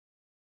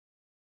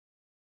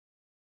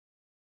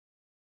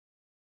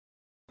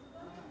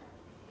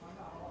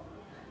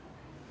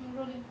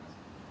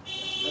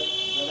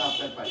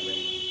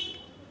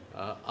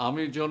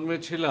আমি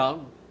জন্মেছিলাম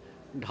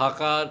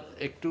ঢাকার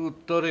একটু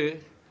উত্তরে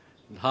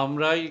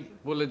ধামরাই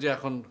বলে যে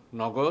এখন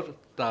নগর,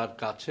 তার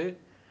কাছে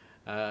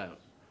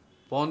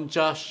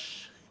 50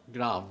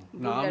 গ্রাম,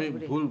 না আমি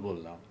ভুল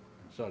বললাম,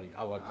 সরি,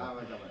 আবার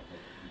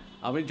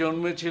আমি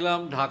জন্মেছিলাম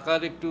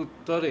ঢাকার একটু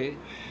উত্তরে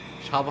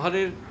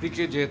সাভারের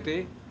দিকে যেতে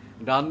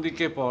ডান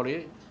দিকে পড়ে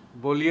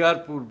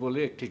বলিয়ারপুর বলে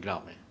একটি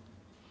গ্রামে।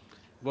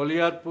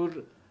 বলিয়ারপুর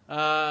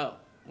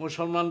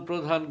মুসলমান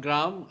প্রধান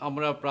গ্রাম,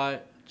 আমরা প্রায়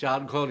 4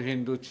 ঘর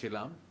হিন্দু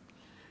ছিলাম,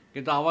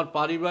 কিন্তু আমার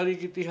পারিবারিক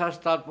ইতিহাস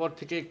তারপর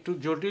থেকে একটু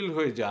জটিল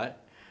হয়ে যায়।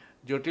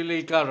 জটিল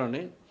এই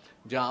কারণে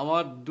যে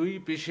আমার 2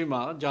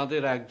 পিসিমা,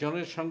 যাদের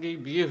একজনের সঙ্গেই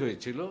বিয়ে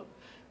হয়েছিল,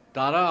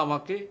 তারা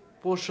আমাকে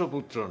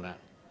পোষ্যপুত্র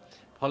নেয়।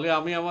 ফলে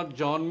আমি আমার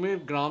জন্মের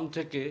গ্রাম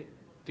থেকে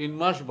 3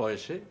 মাস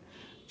বয়সে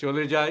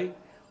চলে যাই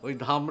ওই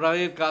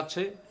ধামরাইয়ের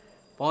কাছে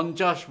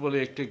 50 বলে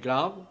একটি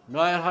গ্রাম,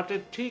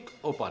 নয়ারহাটের ঠিক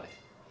ওপারে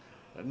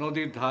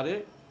নদীর ধারে।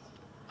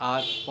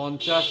 আর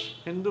 50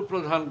 হিন্দু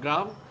প্রধান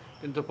গ্রাম,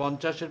 কিন্তু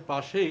 50-এর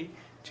পাশেই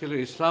ছিল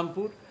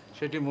ইসলামপুর,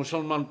 সেটি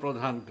মুসলমান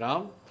প্রধান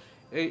গ্রাম।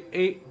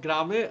 এই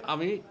গ্রামে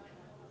আমি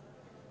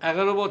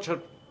 11 বছর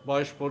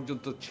বয়স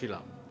পর্যন্ত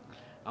ছিলাম।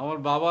 আমার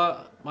বাবা,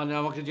 মানে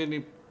আমাকে যিনি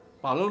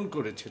পালন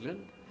করেছিলেন,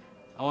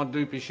 আমার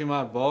 2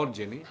 পিসিমার বর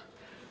যিনি,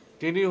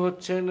 তিনি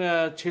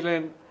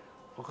ছিলেন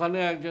ওখানে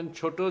একজন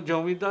ছোট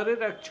জমিদারের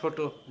এক ছোট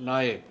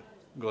নায়েব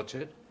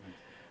গোছের।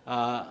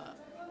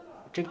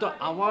 কিন্তু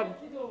আমার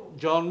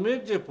জন্মের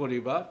যে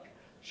পরিবার,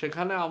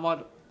 সেখানে আমার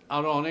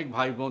আরও অনেক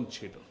ভাই বোন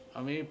ছিল।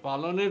 আমি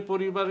পালনের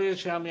পরিবারে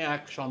এসে আমি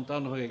এক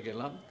সন্তান হয়ে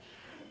গেলাম।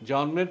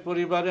 জন্মের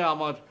পরিবারে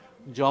আমার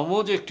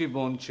যমজ একটি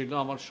বোন ছিল,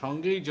 আমার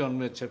সঙ্গেই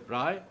জন্মেছে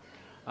প্রায়,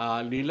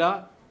 লীলা।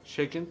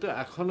 সে কিন্তু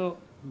এখনও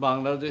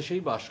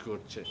বাংলাদেশেই বাস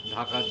করছে,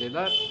 ঢাকা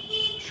জেলার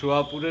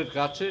সুয়াপুরের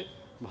কাছে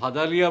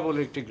ভাদালিয়া বলে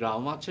একটি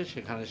গ্রাম আছে,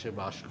 সেখানে সে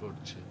বাস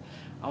করছে।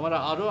 আমার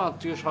আরও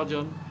আত্মীয়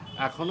স্বজন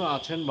এখনও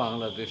আছেন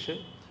বাংলাদেশে,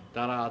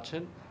 তারা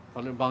আছেন।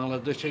 ফলে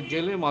বাংলাদেশে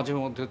গেলে মাঝে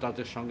মধ্যে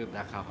তাদের সঙ্গে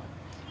দেখা হয়।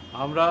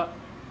 আমরা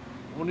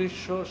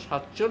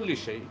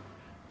 1947-এই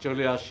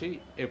চলে আসি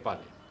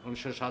এপারে,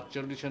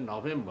 1947-এর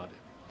নভেম্বরে।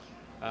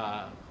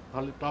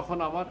 ফলে তখন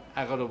আমার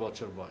 11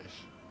 বছর বয়স।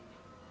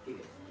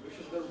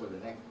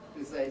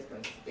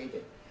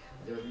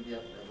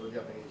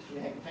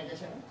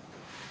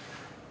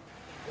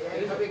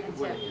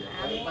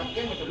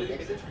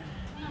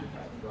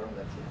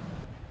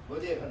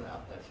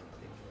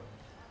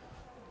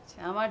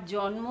 আমার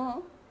জন্ম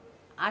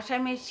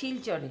আসামের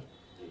শিলচরে,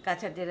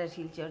 কাছাড় জেলার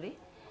শিলচরে।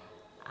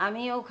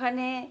 আমি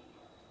ওখানে,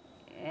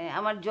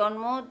 আমার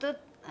জন্ম তো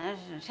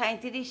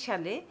 37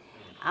 সালে,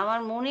 আমার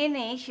মনে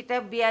নেই সেটা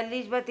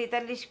 42 বা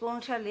 43 কোন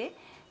সালে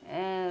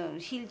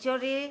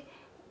শিলচরে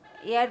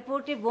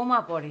এয়ারপোর্টে বোমা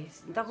পড়ে।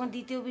 তখন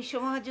দ্বিতীয় বিশ্ব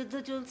মহাযুদ্ধ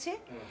চলছে।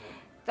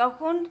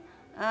 তখন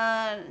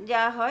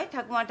যা হয়,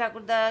 ঠাকুমা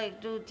ঠাকুরদা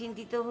একটু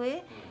চিন্তিত হয়ে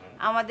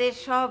আমাদের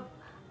সব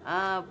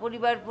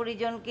পরিবার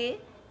পরিজনকে,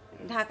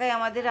 ঢাকায়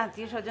আমাদের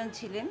আত্মীয় স্বজন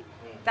ছিলেন,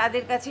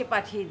 তাদের কাছে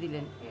পাঠিয়ে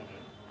দিলেন।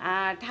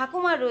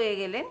 ঠাকুমা রয়ে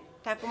গেলেন,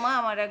 ঠাকুমা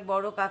আমার এক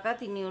বড় কাকা,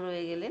 তিনিও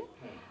রয়ে গেলেন।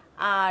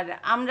 আর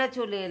আমরা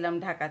চলে এলাম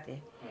ঢাকাতে।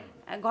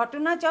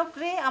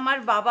 ঘটনাচক্রে আমার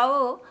বাবাও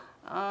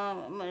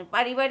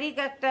পারিবারিক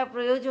একটা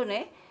প্রয়োজনে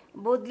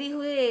বদলি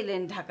হয়ে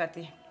এলেন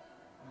ঢাকাতে।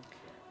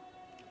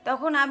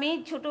 তখন আমি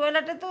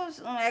ছোটোবেলাটা তো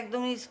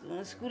একদমই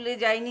স্কুলে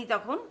যাইনি।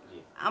 তখন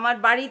আমার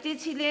বাড়িতে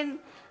ছিলেন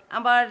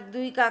আমার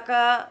 2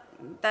 কাকা,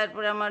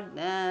 তারপর আমার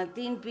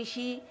 3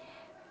 পিসি,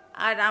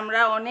 আর আমরা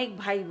অনেক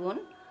ভাই বোন।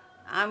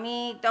 আমি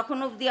তখন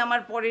অবধি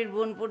আমার পরের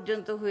বোন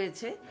পর্যন্ত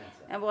হয়েছে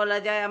বলা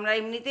যায়। আমরা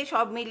এমনিতে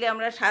সব মিলে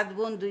আমরা 7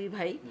 বোন 2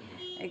 ভাই,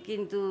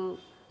 কিন্তু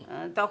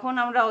তখন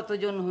আমরা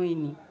অতজন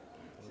হইনি।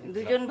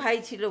 2 ভাই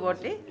ছিল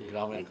বটে,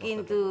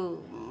 কিন্তু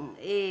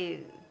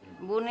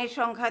বোনের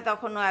সংখ্যা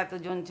তখনও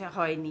এতজন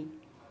হয়নি।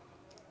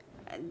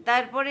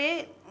 তারপরে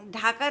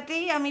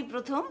ঢাকাতেই আমি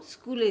প্রথম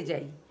স্কুলে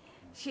যাই।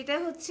 সেটা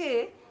হচ্ছে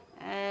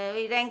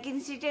ওই র্যাঙ্কিন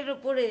স্ট্রিটের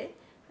ওপরে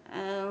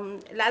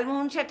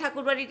লালমোহন শাহ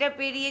ঠাকুরবাড়িটা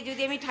পেরিয়ে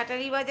যদি আমি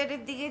ঠাটারি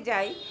বাজারের দিকে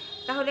যাই,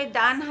 তাহলে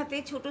ডান হাতে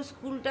ছোট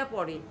স্কুলটা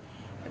পড়ে,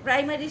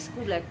 প্রাইমারি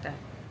স্কুল একটা।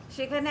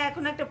 সেখানে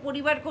এখন একটা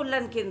পরিবার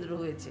কল্যাণ কেন্দ্র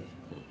হয়েছে।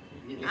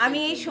 আমি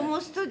এই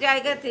সমস্ত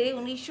জায়গাতে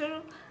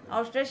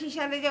 1988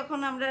 সালে যখন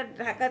আমরা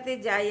ঢাকাতে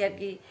যাই আর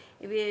কি,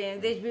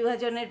 দেশ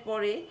বিভাজনের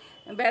পরে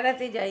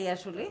বেড়াতে যাই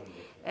আসলে,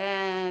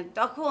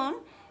 তখন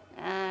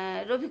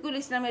রফিকুল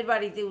ইসলামের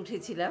বাড়িতে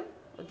উঠেছিলাম,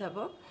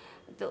 অধ্যাপক।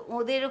 তো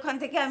ওদের ওখান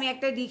থেকে আমি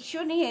একটা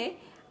রিক্সা নিয়ে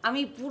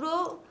আমি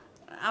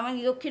আমি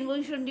দক্ষিণ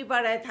বৈশন্ডী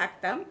পাড়ায়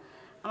থাকতাম,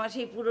 আমার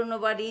সেই পুরনো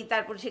বাড়ি।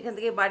 তারপর সেখান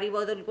থেকে বাড়ি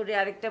বদল করে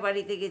আরেকটা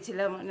বাড়িতে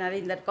গেছিলাম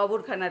নারিন্দার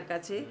কবরখানার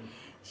কাছে।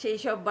 সেই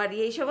সব বাড়ি,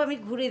 এইসব আমি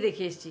ঘুরে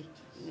দেখে এসেছি।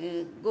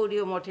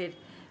 গৌরীয় মঠের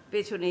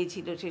পেছনেই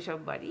ছিল সেসব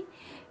বাড়ি,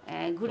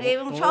 ঘুরে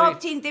এবং সব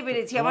চিনতে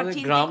পেরেছি। আমার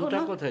গ্রামটা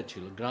কোথায়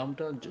ছিল?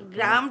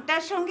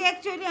 গ্রামটার সঙ্গে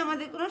অ্যাকচুয়ালি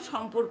আমাদের কোনো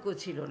সম্পর্ক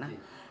ছিল না।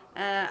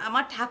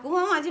 আমার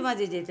ঠাকুমা মাঝে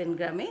মাঝে যেতেন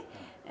গ্রামে,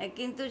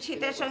 কিন্তু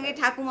সেটার সঙ্গে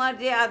ঠাকুমার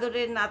যে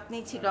আদরের নাতনি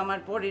ছিল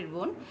আমার পরের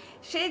বোন,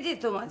 সে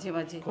যেত মাঝে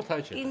মাঝে,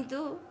 কিন্তু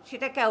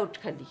সেটা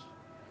ক্যাউটখালি।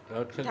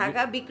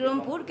 ঢাকা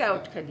বিক্রমপুর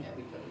কেওটখালী,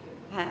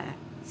 হ্যাঁ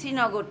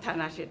শ্রীনগর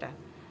থানা সেটা।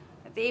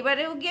 তো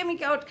এবারেও গিয়ে আমি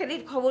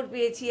কেওটখালীর খবর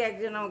পেয়েছি,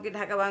 একজন আমাকে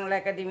ঢাকা বাংলা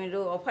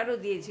একাডেমিরও অফারও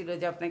দিয়েছিল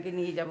যে আপনাকে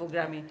নিয়ে যাব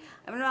গ্রামে।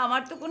 আমি বললাম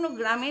আমার তো কোনো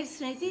গ্রামের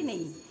স্মৃতি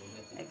নেই,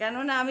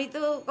 কেননা আমি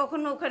তো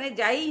কখনো ওখানে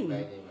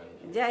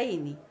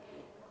যাইনি।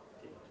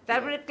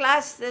 তারপরে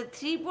ক্লাস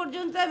 3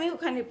 পর্যন্ত আমি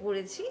ওখানে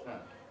পড়েছি।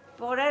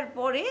 পড়ার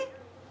পরে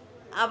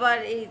আবার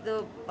এই তো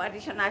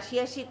পার্টিশন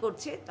 ৮০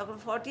 করছে, তখন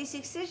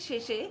 46-এর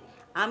শেষে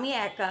আমি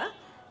একা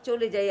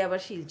চলে যাই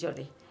আবার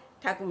শিলচরে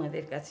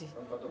ঠাকুমাদের কাছে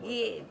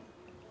গিয়ে।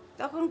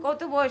 তখন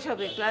কত বয়স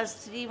হবে? ক্লাস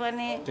 3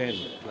 মানে 10,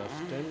 ক্লাস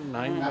 10,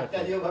 9 বা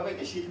 10। ভাবে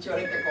কি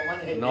শিলচরে একটা কমান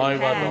হয়ে 9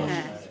 বা 10।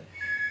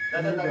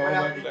 দাদা তারপরে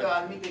আপনি তো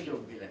আর্মিতে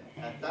যোগ দিলেন,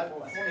 তার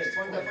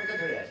ফোনটা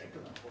ধরে আসে একটু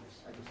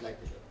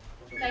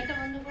লাইটটা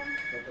বন্ধ করুন।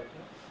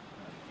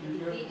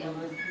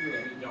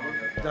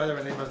 যা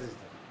যাবে নেই বাস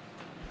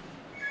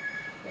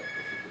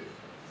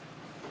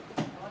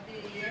আমাদের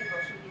এই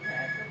অসুবিধা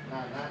না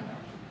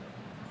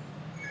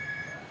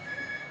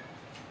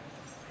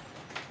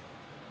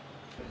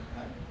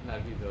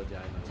নাকি দেওয়া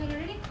যায় না। চলো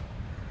রেডি।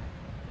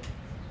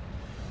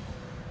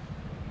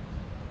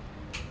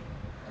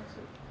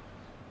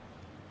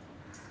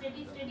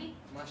 স্টেডি স্টেডি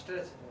মাস্টার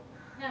আছে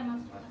হ্যাঁ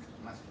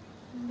মাস্টার।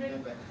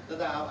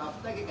 দাদা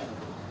আপনাকে কেন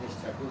দেশ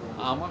ছাড়তে হলো?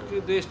 আমাকে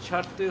দেশ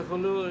ছাড়তে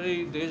হলো এই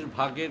দেশ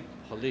ভাগের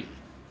ফলেই।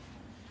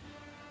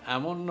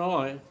 এমন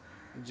নয়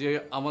যে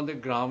আমাদের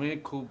গ্রামে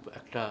খুব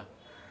একটা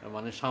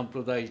মানে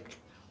সাম্প্রদায়িক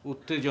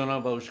উত্তেজনা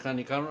বা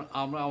উস্কানি, কারণ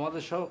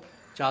আমাদের সব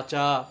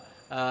চাচা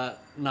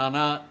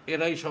নানা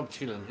এরাই সব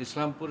ছিলেন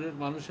ইসলামপুরের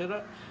মানুষেরা।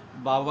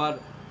 বাবার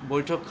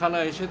বৈঠকখানা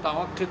এসে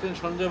তামাক খেতেন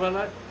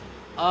সন্ধ্যেবেলায়,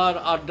 আর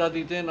আড্ডা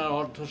দিতেন, আর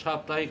অর্ধ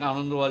সাপ্তাহিক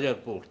আনন্দবাজার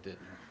পড়তেন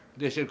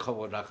দেশের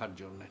খবর রাখার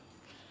জন্যে।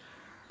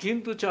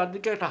 কিন্তু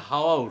চারদিকে একটা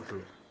হাওয়া উঠল,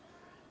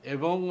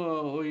 এবং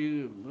ওই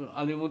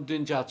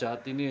আলিমুদ্দিন চাচা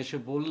তিনি এসে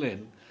বললেন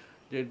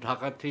যে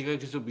ঢাকার থেকে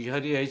কিছু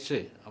বিহারি আইছে,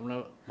 আমরা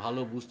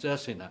ভালো বুঝতে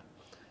আসি না,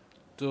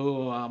 তো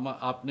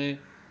আপনি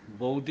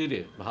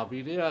বৌদিরে,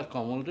 ভাবিরে আর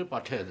কমলরে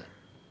পাঠিয়ে দেন।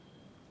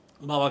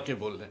 বাবাকে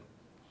বললেন।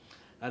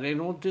 আর এর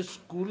মধ্যে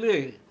স্কুলে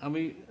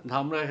আমি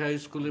ধামরা হাই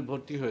স্কুলে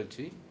ভর্তি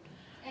হয়েছি।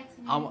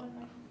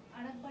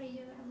 আরেকবার এই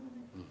জায়গাটা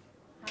বলবেন।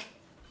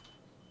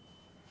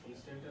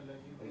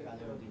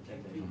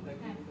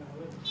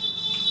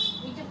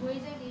 এটা হয়ে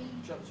যায় এই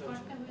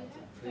শর্টটা হয়ে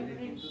যায়।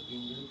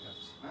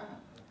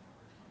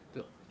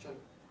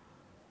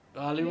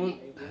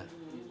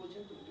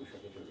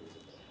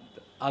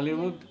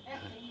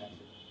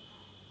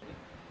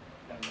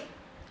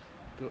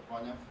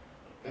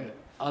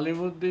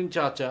 আলিমুদ্দিন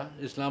চাচা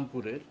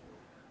ইসলামপুরের,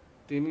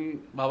 তিনি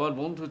বাবার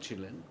বন্ধু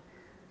ছিলেন।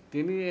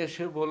 তিনি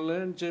এসে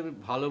বললেন যে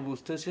ভালো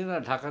বুঝতেছি না,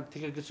 ঢাকার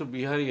থেকে কিছু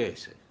বিহারি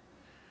এসে।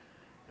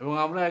 এবং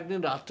আমরা একদিন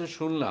রাত্রে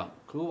শুনলাম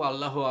খুব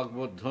আল্লাহ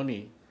আকবর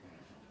ধ্বনি।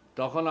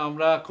 তখন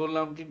আমরা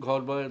করলাম কি, ঘর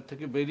বাইরে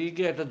থেকে বেরিয়ে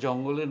গিয়ে একটা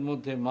জঙ্গলের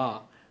মধ্যে মা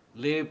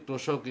লেপ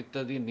তোষক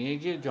ইত্যাদি নিয়ে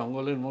গিয়ে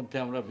জঙ্গলের মধ্যে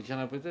আমরা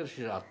বিছানা পেতে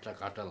সে রাতটা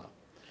কাটালাম।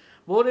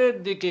 ভোরের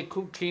দিকে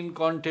খুব ক্ষীণ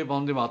কণ্ঠে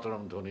বন্দে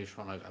মাতরম ধ্বনি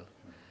শোনা গেল।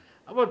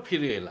 আবার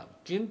ফিরে এলাম,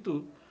 কিন্তু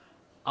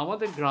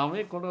আমাদের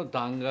গ্রামে কোনো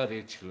দাঙ্গা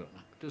ছিল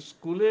না। তো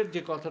স্কুলের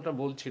যে কথাটা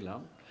বলছিলাম,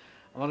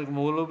 আমাদের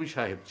মৌলভী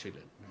সাহেব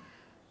ছিলেন,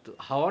 তো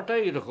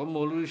হাওয়াটাই এরকম।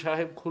 মৌলভী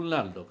সাহেব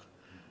খুলনার লোক,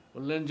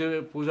 বললেন যে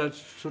পূজার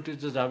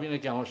ছুটিতে যাবি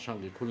নাকি আমার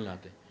সঙ্গে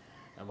খুলনাতে,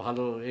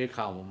 ভালো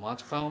খাওয়াবো, মাছ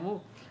খাওয়াবো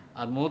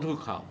আর মধু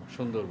খাওয়াবো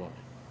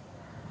সুন্দরবনে।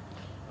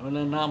 আমি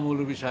বললাম না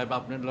মৌলভী সাহেব,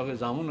 আপনার লগে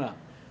যাবো না,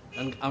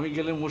 আমি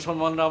গেলে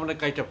মুসলমানরা আমরা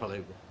কাইটা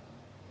ফেলাইব।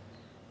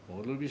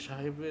 মৌলভী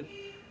সাহেবের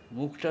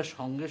মুখটা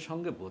সঙ্গে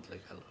সঙ্গে বদলে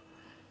গেল,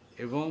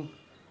 এবং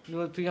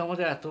তুই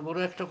আমাদের এত বড়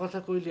একটা কথা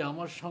কইলি,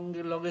 আমার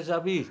সঙ্গে লগে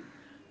যাবি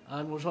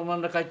আর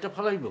মুসলমানরা কাইটা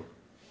ফেলাইব।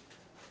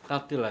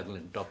 কাঁদতে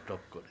লাগলেন টপ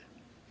টপ করে।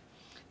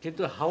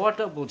 কিন্তু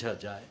হাওয়াটা বোঝা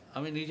যায়।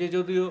 আমি নিজে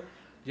যদিও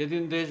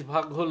যেদিন দেশ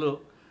ভাগ হলো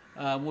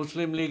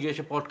মুসলিম লীগ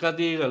এসে পটকা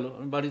দিয়ে গেল,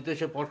 আমি বাড়িতে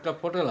এসে পটকা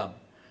ফোটালাম,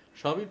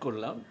 সবই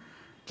করলাম,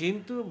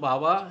 কিন্তু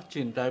বাবা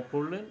চিন্তায়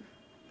পড়লেন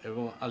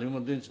এবং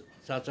আলিমুদ্দিন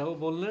চাচাও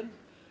বললেন।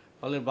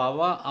 ফলে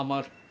বাবা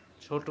আমার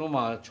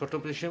ছোট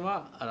পিসিমা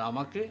আর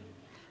আমাকে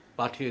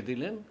পাঠিয়ে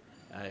দিলেন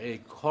এই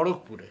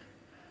খড়গপুরে,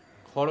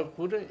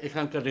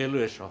 এখানকার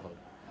রেলওয়ে শহর।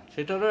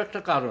 সেটারও একটা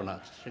কারণ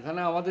আছে, সেখানে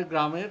আমাদের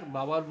গ্রামের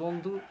বাবার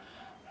বন্ধু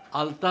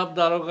আলতাফ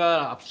দারোগা,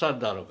 আফসার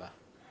দারোগা,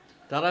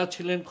 তারা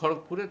ছিলেন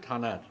খড়গপুরে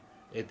থানার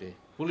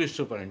পুলিশ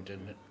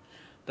সুপারিনটেন্ডেন্ট।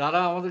 তারা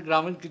আমাদের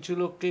গ্রামের কিছু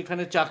লোককে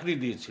এখানে চাকরি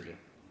দিয়েছিলেন,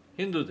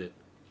 হিন্দুদের,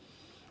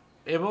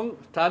 এবং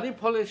তারই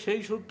ফলে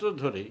সেই সূত্র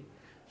ধরেই,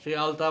 সেই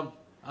আলতাফ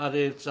আর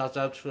এর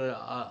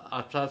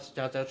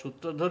চাচার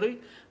সূত্র ধরেই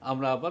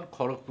আমরা আবার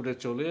খড়গপুরে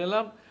চলে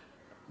এলাম।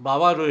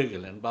 বাবা রয়ে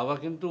গেলেন। বাবা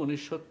কিন্তু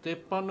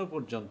 1953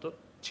 পর্যন্ত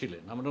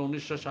ছিলেন। আমরা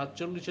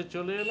 1947-এ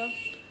চলে এলাম,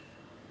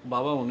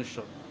 বাবা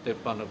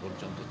 1953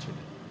 পর্যন্ত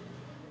ছিলেন।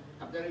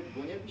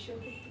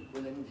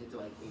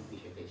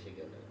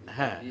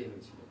 হ্যাঁ,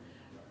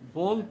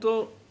 বোন তো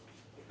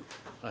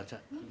আচ্ছা,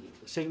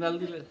 সিগন্যাল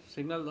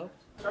দাও।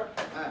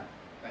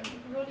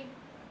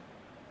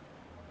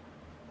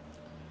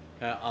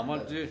 হ্যাঁ, আমার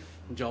যে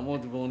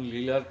যমজ বোন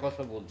লীলার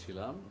কথা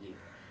বলছিলাম,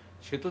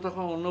 সে তো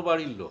তখন অন্য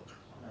বাড়ির লোক,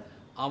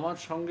 আমার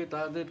সঙ্গে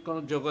তাদের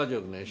কোনো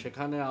যোগাযোগ নেই।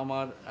 সেখানে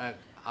আমার এক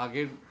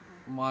আগের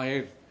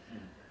মায়ের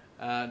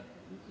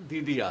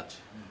দিদি আছে,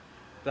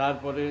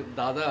 তারপরে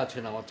দাদা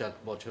আছেন আমার 4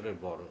 বছরের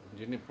বড়,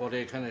 যিনি পরে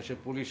এখানে এসে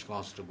পুলিশ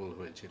কনস্টেবল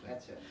হয়েছিলেন।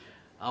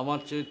 আমার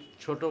চেয়ে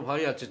ছোট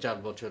ভাই আছে 4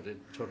 বছরের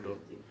ছোট,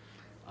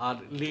 আর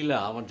লীলা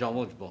আমার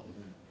যমজ বোন।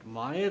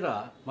 মায়েরা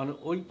মানে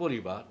ওই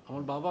পরিবার,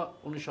 আমার বাবা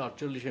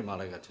 1948-এ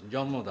মারা গেছেন,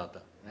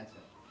 জন্মদাতা।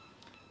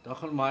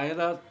 তখন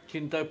মায়েরা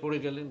চিন্তায় পড়ে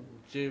গেলেন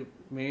যে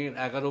মেয়ের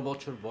 11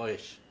 বছর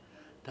বয়স,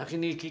 তাকে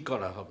নিয়ে কী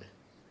করা হবে।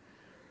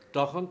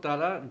 তখন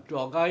তারা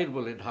ডগাইর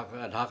বলে,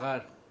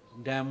 ঢাকার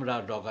ড্যামরা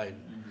ডগাইর,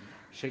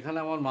 সেখানে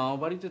আমার মামা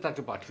বাড়িতে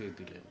তাকে পাঠিয়ে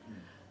দিলেন।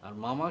 আর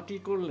মামা কী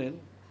করলেন,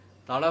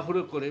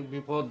 তাড়াহুড়ো করে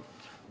বিপদ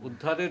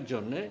উদ্ধারের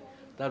জন্যে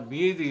তার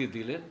বিয়ে দিয়ে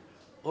দিলেন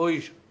ওই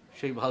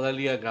সেই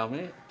ভাদালিয়া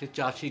গ্রামে যে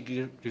চাষি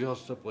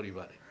গৃহস্থ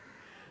পরিবারে।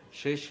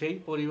 সেই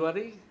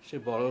পরিবারেই সে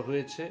বড়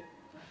হয়েছে,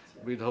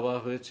 বিধবা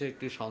হয়েছে,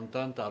 একটি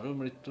সন্তান তারও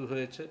মৃত্যু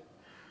হয়েছে।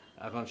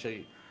 এখন সেই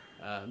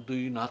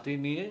 2 নাতি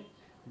নিয়ে,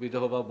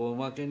 বিধবা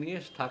বৌমাকে নিয়ে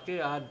থাকে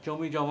আর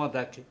জমি জমা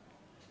দেখে।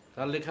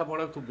 তার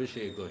লেখাপড়া খুব বেশি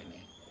এগোয়নি।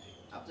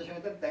 আপনার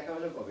সঙ্গে তার দেখা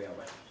হলো কবে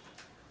আবার?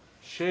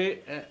 সে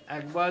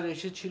একবার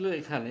এসেছিল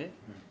এখানে,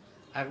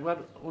 একবার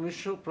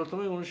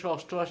প্রথমে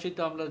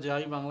 1988-তে আমরা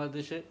যাই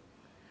বাংলাদেশে,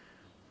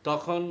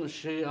 তখন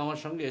সে আমার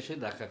সঙ্গে এসে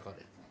দেখা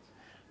করে।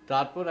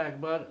 তারপর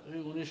একবার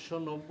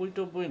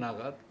 1990-90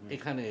 নাগাদ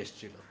এখানে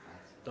এসছিল,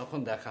 তখন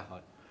দেখা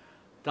হয়।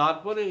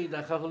 তারপরে এই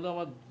দেখা হলো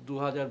আমার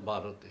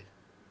 2012-তে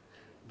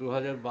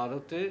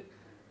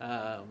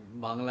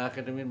বাংলা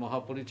একাডেমির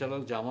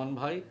মহাপরিচালক জামান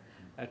ভাই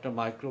একটা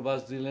মাইক্রোবাস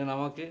দিলেন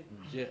আমাকে।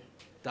 যে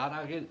তার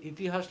আগের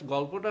ইতিহাস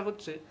গল্পটা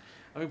হচ্ছে,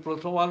 আমি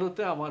প্রথম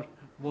আলোতে আমার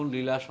বোন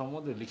লীলা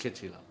সম্বন্ধে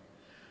লিখেছিলাম।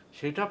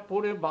 সেটা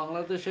পড়ে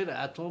বাংলাদেশের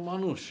এত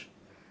মানুষ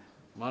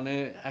মানে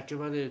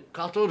একেবারে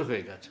কাতর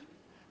হয়ে গেছে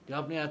যে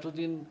আপনি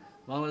এতদিন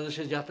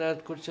বাংলাদেশে যাতায়াত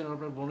করছেন,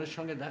 আপনার বোনের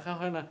সঙ্গে দেখা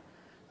হয় না,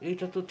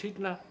 এইটা তো ঠিক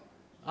না,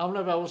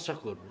 আমরা ব্যবস্থা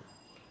করব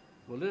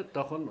বলে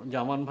তখন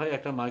জামান ভাই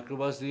একটা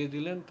মাইক্রোবাস দিয়ে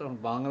দিলেন। তখন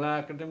বাংলা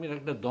একাডেমির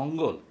একটা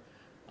দঙ্গল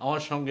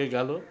আমার সঙ্গে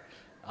গেল।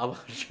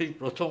 আবার সেই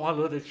প্রথম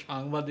আলোর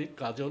সাংবাদিক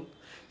কাজল,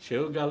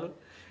 সেও গেল।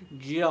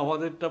 গিয়ে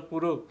আমাদেরটা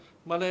পুরো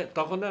মানে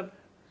তখন আর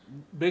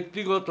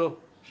ব্যক্তিগত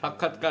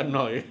সাক্ষাৎকার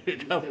নয়,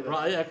 এটা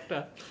প্রায় একটা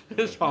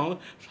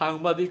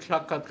সাংবাদিক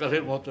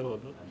সাক্ষাৎকারের মতো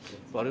হলো।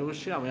 পরে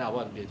অবশ্যই আমি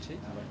আবার গেছি,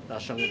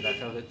 তার সঙ্গে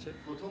দেখা হয়েছে।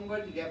 প্রথমবার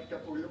গ্যাপটা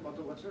পড়লো কত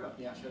বছর?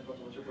 আপনি আসার কত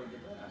বছর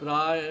পর্যন্ত?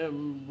 প্রায়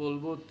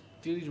বলবো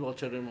 30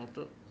 বছরের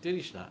মতো।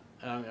 30 না,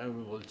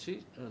 আমি বলছি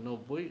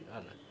 90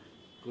 আর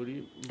 20,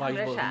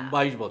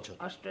 22 বছর।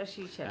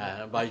 88 সালে।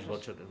 হ্যাঁ, 22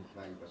 বছরের মতো।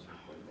 22 বছর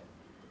পরে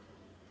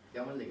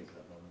কেমন লেগেছিল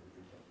আপনার?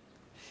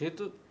 সে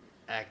তো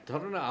এক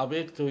ধরনের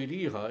আবেগ তৈরি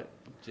হয়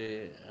যে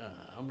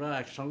আমরা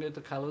একসঙ্গে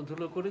তো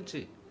খেলাধুলো করেছি।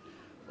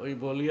 ওই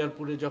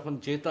বলিয়ারপুরে যখন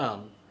যেতাম,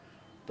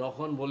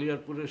 তখন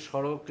বলিয়ারপুরের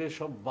সড়কে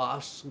সব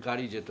বাস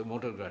গাড়ি যেত,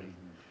 মোটর গাড়ি,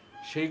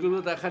 সেইগুলো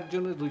দেখার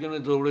জন্য দুজনে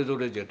দৌড়ে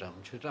দৌড়ে যেতাম।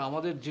 সেটা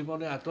আমাদের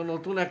জীবনে এত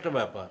নতুন একটা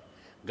ব্যাপার,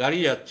 গাড়ি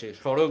যাচ্ছে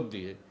সড়ক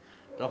দিয়ে,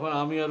 তখন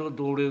আমি আরও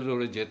দৌড়ে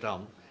দৌড়ে যেতাম।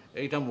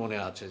 এইটা মনে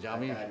আছে যে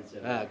আমি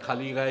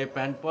খালি গায়ে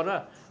প্যান্ট পরা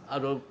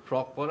আর ও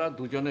ফ্রক পরা,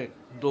 দুজনে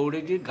দৌড়ে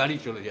গিয়ে গাড়ি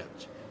চলে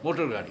যাচ্ছে,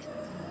 মোটর গাড়ি।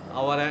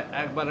 আবার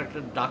একবার একটা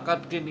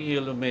ডাকাতকে নিয়ে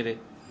এলো মেরে,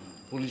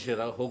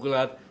 পুলিশেরা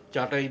হোগলার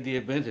চাটাই দিয়ে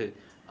বেঁধে,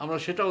 আমরা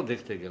সেটাও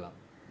দেখতে গেলাম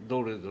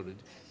দৌড়ে দৌড়ে,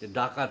 যে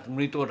ডাকাত,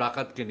 মৃত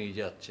ডাকাতকে নিয়ে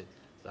যাচ্ছে,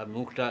 তার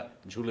মুখটা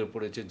ঝুলে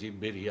পড়েছে, জিভ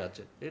বেরিয়ে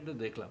আছে। এটা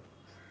দেখলাম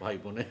ভাই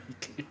বোনে।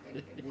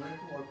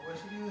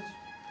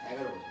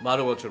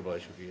 12 বছর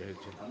বয়সে বিয়ে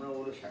হয়েছিল। আমরা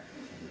ওরও সাক্ষী।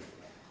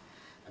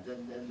 আচ্ছা,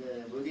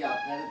 যদি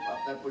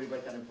আপনার পরিবার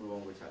কেন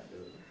পূর্ববঙ্গ ছাড়তে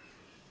হলো?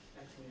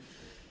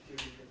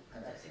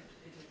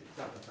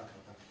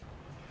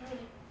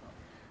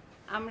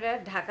 আমরা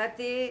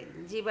ঢাকাতে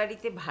যে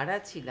বাড়িতে ভাড়া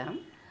ছিলাম,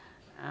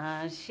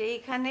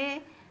 সেইখানে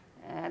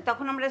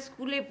তখন আমরা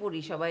স্কুলে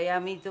পড়ি সবাই।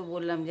 আমি তো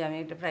বললাম যে আমি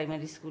একটা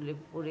প্রাইমারি স্কুলে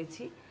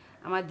পড়েছি,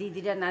 আমার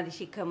দিদিরা নারী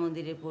শিক্ষা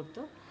মন্দিরে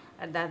পড়তো,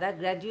 আর দাদা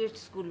গ্র্যাজুয়েট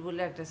স্কুল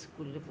বলে একটা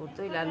স্কুলে পড়তো,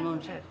 ওই লালমোহন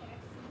স্যার।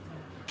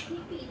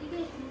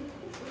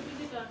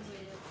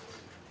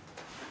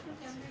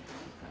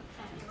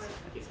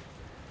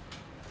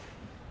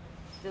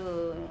 তো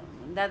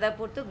দাদা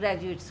পড়তো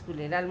গ্র্যাজুয়েট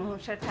স্কুলে, লালমোহন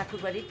স্যার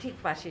ঠাকুরবাড়ির ঠিক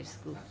পাশের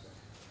স্কুল।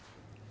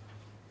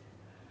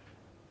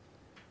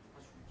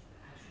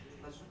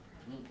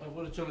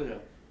 চলে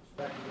যাও।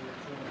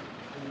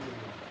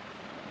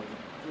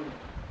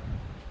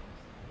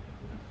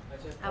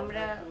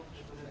 আমরা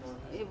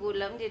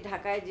বললাম যে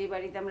ঢাকায় যে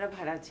বাড়িতে আমরা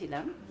ভাড়া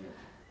ছিলাম,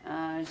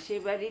 সে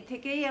বাড়ি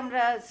থেকেই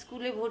আমরা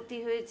স্কুলে ভর্তি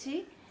হয়েছি।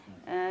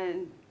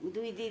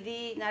 2 দিদি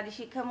নারী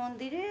শিক্ষা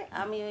মন্দিরে,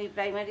 আমি ওই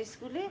প্রাইমারি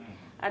স্কুলে,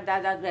 আর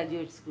দাদা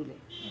গ্র্যাজুয়েট স্কুলে।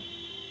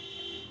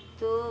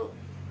 তো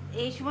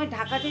এই সময়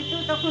ঢাকাতে তো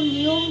তখন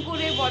নিয়ম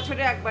করে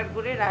বছরে একবার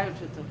করে রায়ট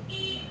হতো।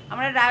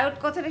 আমরা রায়ট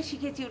কথাটা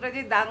শিখেছি, ওটা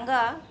যে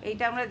দাঙ্গা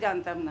এইটা আমরা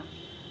জানতাম না।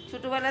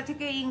 ছোটোবেলা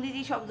থেকে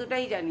ইংরেজি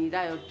শব্দটাই জানি,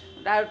 রায়ট,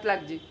 রায়ট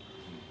লাগছে।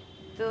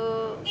 তো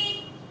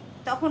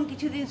তখন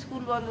কিছুদিন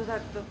স্কুল বন্ধ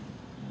থাকতো,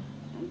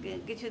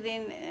 কিছুদিন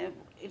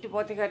একটু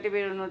পথে ঘাটে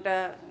বেরোনোটা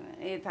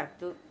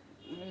থাকতো,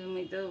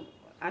 নিয়মিত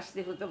আসতে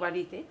হতো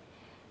বাড়িতে।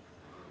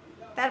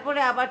 তারপরে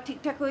আবার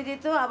ঠিকঠাক হয়ে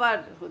যেত, আবার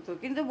হতো,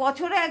 কিন্তু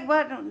বছরে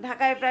একবার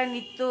ঢাকায় প্রায়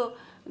নিত্য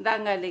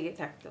দাঙ্গা লেগে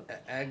থাকতো।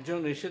 একজন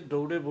এসে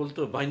দৌড়ে বলতো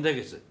বাইন্দা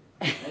গেছে,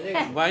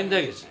 বাইন্দা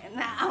গেছে,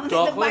 না আমাদের তো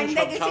তখন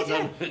বাইন্দা সব গেছে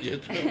সাবধান হয়ে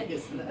যেত।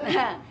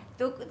 হ্যাঁ,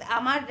 তো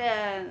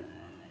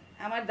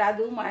আমার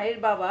দাদু মায়ের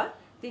বাবা,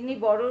 তিনি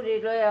বড়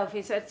রেলওয়ে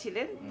অফিসার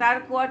ছিলেন, তার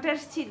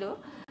কোয়ার্টার্স ছিল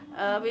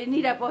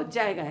নিরাপদ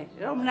জায়গায়,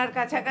 রমনার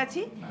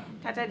কাছাকাছি,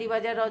 ঠাটারি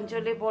বাজার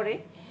অঞ্চলে পড়ে।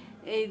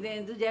 এই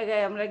দু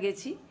জায়গায় আমরা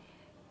গেছি।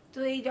 তো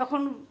এই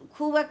যখন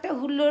খুব একটা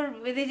হুল্লোড়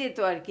বেঁধে যেত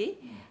আর কি,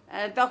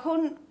 তখন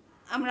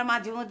আমরা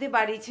মাঝে মধ্যে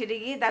বাড়ি ছেড়ে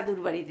গিয়ে দাদুর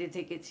বাড়িতে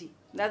থেকেছি।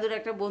 দাদুর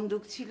একটা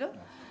বন্দুক ছিল,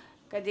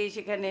 কাজেই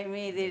সেখানে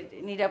মেয়েদের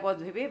নিরাপদ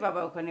ভেবে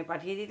বাবা ওখানে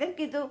পাঠিয়ে দিতেন,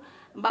 কিন্তু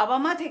বাবা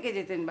মা থেকে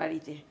যেতেন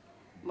বাড়িতে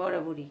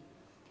বরাবরই।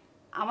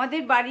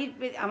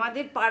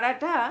 আমাদের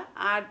পাড়াটা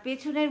আর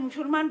পেছনের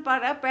মুসলমান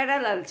পাড়া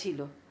প্যারালাল ছিল,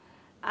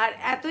 আর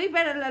এতই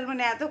প্যারালাল,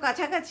 মানে এত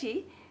কাছাকাছি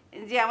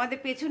যে আমাদের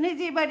পেছনে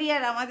যে বাড়ি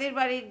আর আমাদের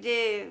বাড়ির যে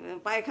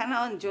পায়খানা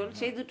অঞ্চল,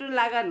 সেই দুটো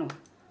লাগানো,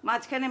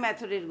 মাঝখানে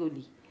ম্যাথরের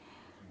গলি,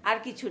 আর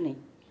কিছু নেই।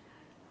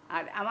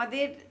 আর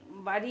আমাদের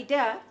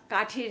বাড়িটা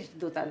কাঠের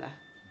দোতলা,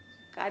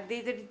 কাঠ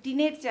দিয়ে তৈরি,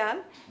 টিনের চাল,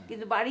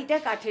 কিন্তু বাড়িটা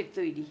কাঠের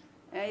তৈরি।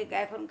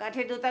 এখন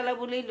কাঠের দোতলা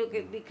বলেই লোকে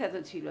বিখ্যাত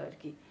ছিল আর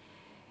কি।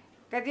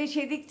 কাজে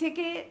সেদিক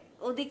থেকে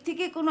ওদিক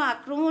থেকে কোনো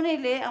আক্রমণ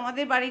এলে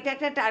আমাদের বাড়িটা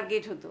একটা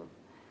টার্গেট হতো,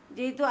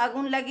 যেহেতু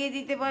আগুন লাগিয়ে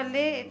দিতে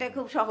পারলে এটা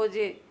খুব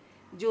সহজে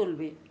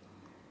জ্বলবে।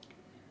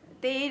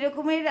 তো এই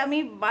রকমের আমি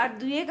বার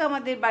দুয়েক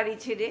আমাদের বাড়ি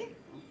ছেড়ে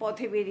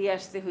পথে বেরিয়ে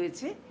আসতে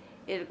হয়েছে।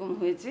 এরকম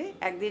হয়েছে,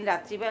 একদিন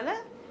রাত্রিবেলা,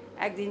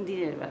 একদিন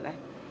দিনের বেলা।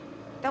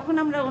 তখন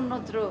আমরা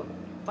অন্যত্র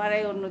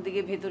পাড়ায়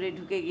অন্যদিকে ভেতরে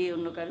ঢুকে গিয়ে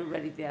অন্য কারোর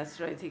বাড়িতে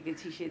আশ্রয়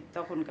থেকেছি, সে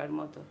তখনকার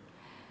মতো।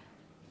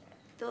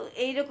 তো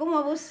এইরকম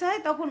অবস্থায়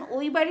তখন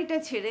ওই বাড়িটা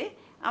ছেড়ে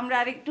আমরা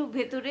আরেকটু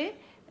ভেতরে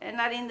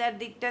নারিন্দার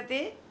দিকটাতে,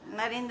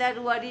 নারিন্দার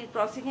রুয়ারির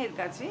ক্রসিংয়ের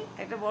কাছে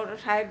একটা বড়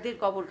সাহেবদের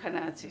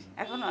কবরখানা আছে,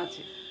 এখনও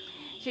আছে।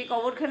 সেই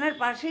কবরখানার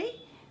পাশেই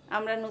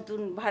আমরা নতুন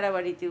ভাড়া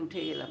বাড়িতে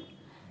উঠে গেলাম।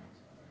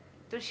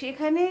 তো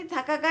সেখানে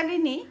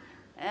থাকাকালীনই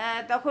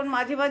তখন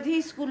মাঝে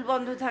মাঝেই স্কুল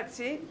বন্ধ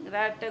থাকছে,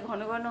 রাতটা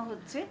ঘন ঘন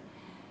হচ্ছে।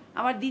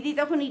 আমার দিদি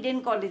তখন ইডেন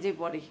কলেজে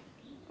পড়ে,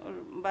 ওর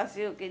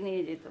বাসে ওকে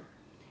নিয়ে যেত।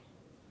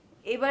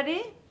 এবারে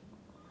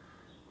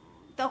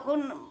তখন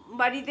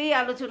বাড়িতেই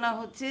আলোচনা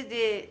হচ্ছে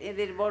যে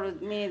এদের বড়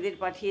মেয়েদের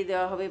পাঠিয়ে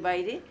দেওয়া হবে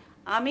বাইরে।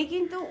 আমি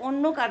কিন্তু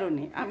অন্য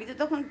কারণে, আমি তো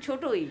তখন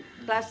ছোটই,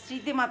 ক্লাস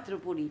 3-তে মাত্র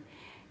পড়ি,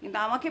 কিন্তু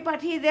আমাকে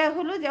পাঠিয়ে দেওয়া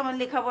হলো যে আমার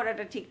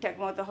লেখাপড়াটা ঠিকঠাক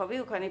মতো হবে,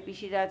 ওখানে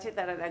পিসিরা আছে,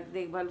 তারা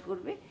দেখভাল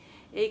করবে।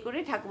 এই করে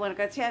ঠাকুমার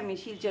কাছে আমি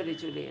শিলচরে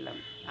চলে এলাম।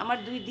 আমার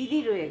 2 দিদি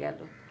রয়ে গেল,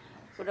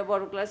 ওরা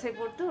বড় ক্লাসে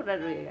পড়তো, ওরা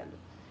রয়ে গেল।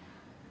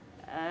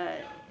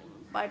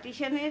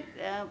 পার্টিশনের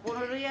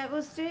 15ই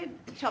আগস্টে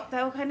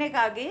সপ্তাহখানেক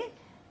আগে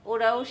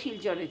ওরাও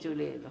শিলচরে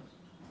চলে এলো,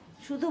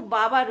 শুধু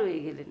বাবা রয়ে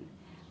গেলেন।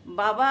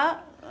 বাবা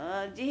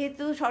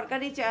যেহেতু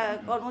সরকারি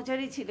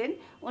কর্মচারী ছিলেন,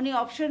 উনি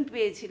অপশন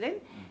পেয়েছিলেন,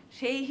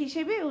 সেই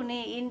হিসেবে উনি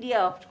ইন্ডিয়া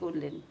অপ্ট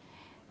করলেন।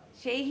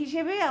 সেই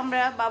হিসেবে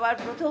আমরা বাবার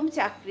প্রথম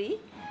চাকরি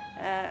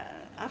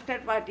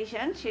আফটার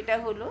পার্টিশন, সেটা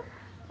হলো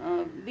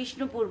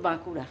বিষ্ণুপুর,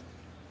 বাঁকুড়া,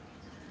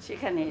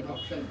 সেখানে এলো।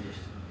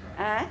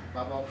 হ্যাঁ,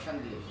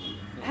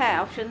 হ্যাঁ,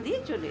 অপশন দিয়ে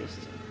চলে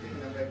এসছে।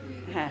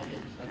 হ্যাঁ,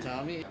 আচ্ছা,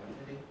 আমি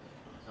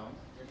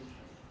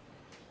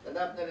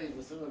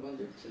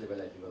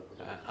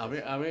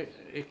আমি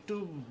একটু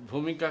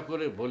ভূমিকা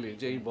করে বলি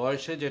যে এই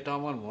বয়সে যেটা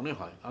আমার মনে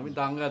হয়, আমি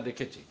দাঙ্গা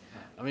দেখেছি।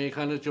 আমি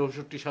এখানে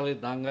 64 সালের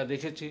দাঙ্গা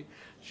দেখেছি।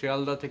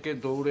 শিয়ালদা থেকে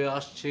দৌড়ে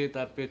আসছে,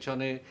 তার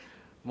পেছনে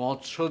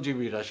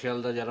মৎস্যজীবীরা,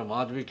 শিয়ালদা যারা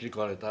মাছ বিক্রি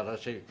করে, তারা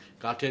সেই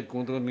কাঠের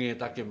কুঁদো নিয়ে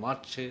তাকে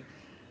মারছে,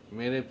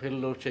 মেরে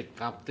ফেললো, সে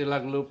কাঁপতে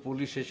লাগলো,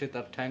 পুলিশ এসে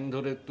তার ঠ্যাং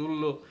ধরে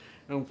তুললো,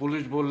 এবং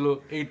পুলিশ বলল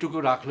এইটুকু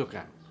রাখলো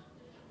কেন?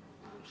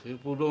 সে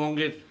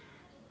পূর্ববঙ্গের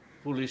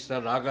পুলিশ,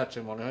 তার রাগ আছে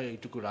মনে হয়,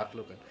 এইটুকু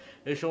রাখলো কেন?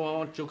 এইসব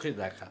আমার চোখে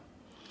দেখা।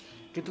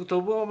 কিন্তু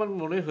তবুও আমার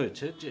মনে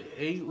হয়েছে যে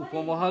এই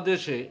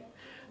উপমহাদেশে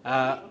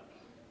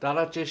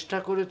তারা চেষ্টা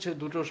করেছে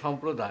দুটো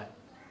সম্প্রদায়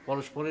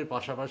পরস্পরের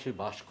পাশাপাশি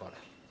বাস করা।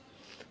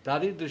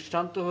 তারই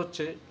দৃষ্টান্ত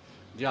হচ্ছে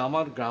যে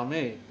আমার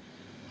গ্রামে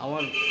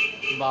আমার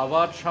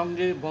বাবার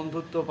সঙ্গে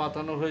বন্ধুত্ব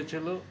পাতানো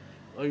হয়েছিল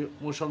ওই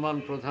মুসলমান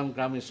প্রধান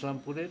গ্রাম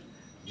ইসলামপুরের,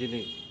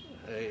 যিনি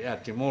আর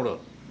কি মোড়ল,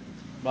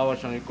 বাবার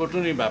সঙ্গে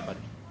কটুনি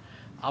ব্যাপারী।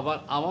 আবার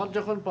আমার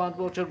যখন 5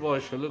 বছর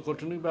বয়স হলো,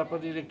 কটুনি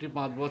ব্যাপারীর একটি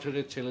 5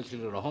 বছরের ছেলে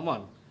ছিল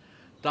রহমান,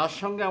 তার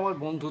সঙ্গে আমার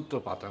বন্ধুত্ব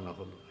পাতানো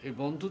হলো। এই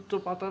বন্ধুত্ব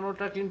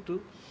পাতানোটা কিন্তু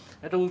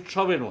একটা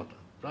উৎসবের মতো,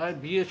 প্রায়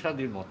বিয়ে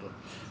শাদির মতো।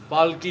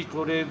 পালকি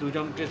করে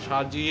দুজনকে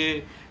সাজিয়ে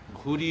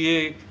ঘুরিয়ে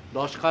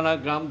 10খানা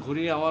গ্রাম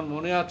ঘুরিয়ে, আমার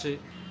মনে আছে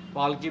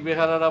পালকি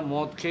বেহারারা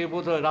মদ খেয়ে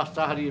বোধহয়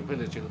রাস্তা হারিয়ে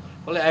ফেলেছিল,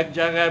 ফলে এক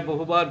জায়গায়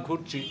বহুবার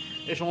ঘুরছি,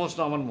 এ সমস্ত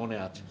আমার মনে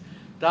আছে।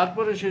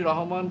 তারপরে সেই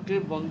রহমানকে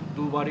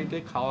 2 বাড়িতে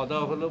খাওয়া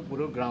দাওয়া হলো,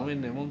 পুরো গ্রামের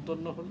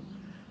নেমন্তন্ন হলো।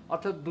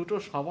 অর্থাৎ দুটো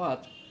সমাজ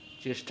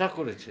চেষ্টা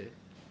করেছে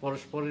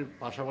পরস্পরের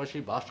পাশাপাশি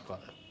বাস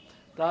করার।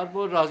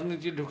 তারপর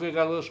রাজনীতি ঢুকে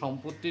গেল,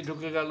 সম্পত্তি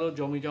ঢুকে গেল,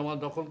 জমি জমা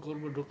দখল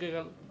করবো ঢুকে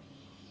গেল।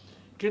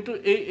 কিন্তু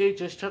এই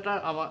চেষ্টাটা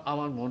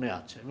আমার মনে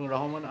আছে। এবং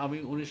রহমান, আমি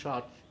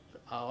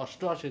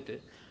 1988-তে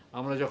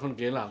আমরা যখন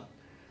গেলাম,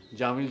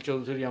 জামিল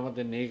চৌধুরী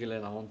আমাদের নিয়ে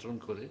গেলেন আমন্ত্রণ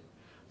করে,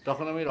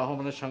 তখন আমি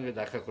রহমানের সঙ্গে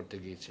দেখা করতে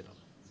গিয়েছিলাম।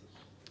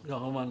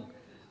 রহমান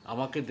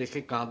আমাকে দেখে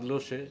কাঁদলো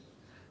সে।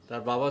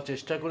 তার বাবা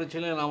চেষ্টা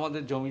করেছিলেন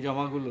আমাদের জমি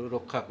জমাগুলো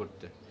রক্ষা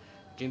করতে,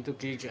 কিন্তু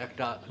কি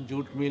একটা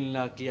জুট মিল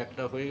না কি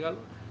একটা হয়ে গেল,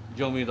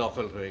 জমি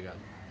দখল হয়ে গেল।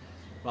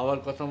 বাবার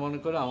কথা মনে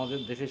করে আমাদের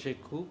দেখে সে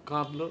খুব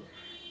কাঁদলো।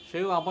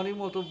 সেও আমারই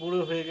মতো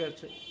বুড়ো হয়ে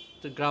গেছে,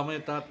 তো গ্রামে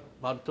তার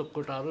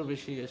পার্থক্যটা আরও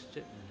বেশি এসছে।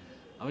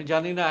 আমি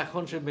জানি না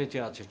এখন সে বেঁচে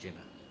আছে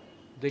কিনা,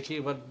 দেখি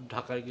এবার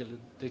ঢাকায় গেলে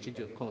দেখি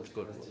যে খোঁজ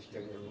করবো।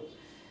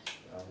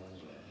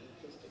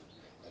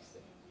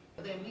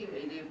 এমনি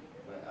এই যে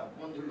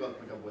বন্ধুর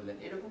গল্পটা বললেন,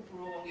 এরকম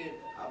পূর্ববঙ্গের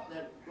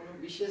আপনার কোনো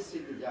বিশেষ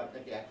স্মৃতি যে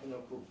আপনাকে এখনো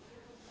খুব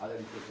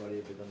আলোড়িত করে,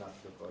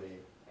 বেদনাক্ত করে?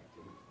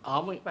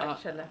 আমি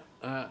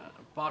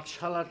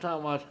পাঠশালাটা,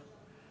 আমার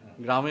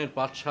গ্রামের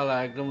পাঠশালা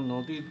একদম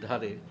নদীর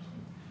ধারে,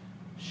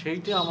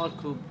 সেইটা আমার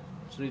খুব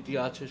স্মৃতি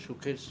আছে,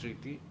 সুখের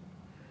স্মৃতি।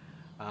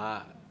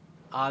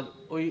 আর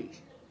ওই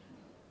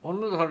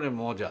অন্য ধরনের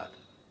মজার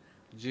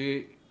যে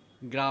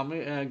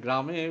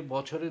গ্রামে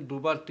বছরে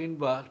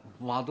 2-3বার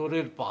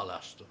বাঁদরের পাল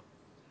আসতো,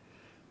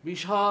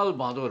 বিশাল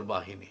বাঁদর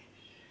বাহিনী,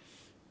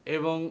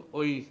 এবং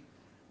ওই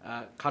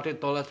খাটের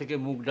তলা থেকে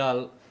মুগ ডাল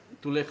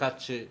তুলে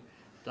খাচ্ছে।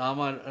 তা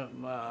আমার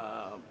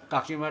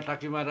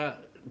কাকিমারা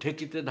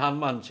ঢেকিতে ধান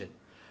বানছে,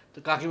 তো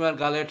কাকিমার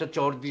গালে একটা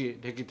চড় দিয়ে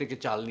ঢেকি থেকে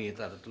চাল নিয়ে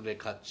তারা তুলে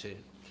খাচ্ছে।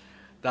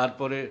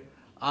 তারপরে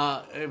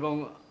এবং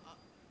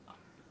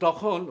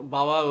তখন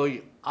বাবা ওই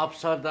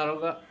আফসার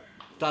দারোগা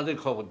তাদের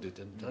খবর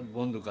দিতেন, তার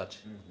বন্দুক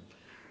আছে,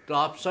 তো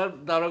আফসার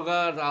দারোগা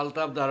আর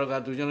আলতাফ দারোগা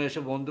দুজনে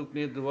এসে বন্দুক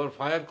নিয়ে দুবার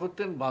ফায়ার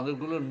করতেন,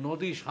 বাঁদরগুলো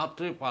নদী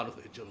সাঁতরে পার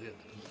হয়ে চলে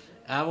যেত।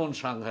 এমন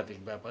সাংঘাতিক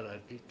ব্যাপার আর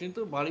কি, কিন্তু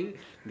বাড়ির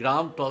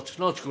গ্রাম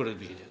তছনছ করে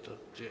দিয়ে যেত।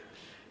 যে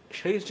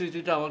সেই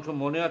স্মৃতিটা আমার খুব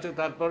মনে আছে।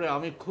 তারপরে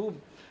আমি খুব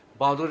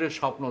বাঁদরের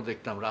স্বপ্ন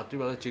দেখতাম,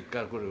 রাত্রিবেলা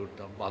চিৎকার করে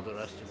উঠতাম, বাঁদর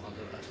আসছে,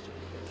 বাঁদর আসছে।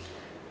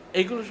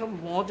 এইগুলো সব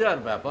মজার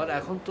ব্যাপার।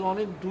 এখন তো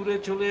অনেক দূরে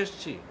চলে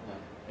এসেছি,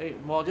 এই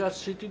মজার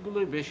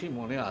স্মৃতিগুলোই বেশি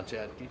মনে আছে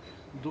আর কি।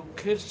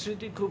 দুঃখের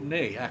স্মৃতি খুব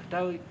নেই। একটা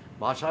ওই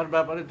ভাষার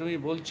ব্যাপারে তুমি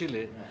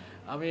বলছিলে,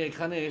 আমি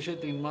এখানে এসে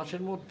 3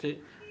 মাসের মধ্যে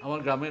আমার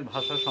গ্রামের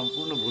ভাষা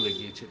সম্পূর্ণ ভুলে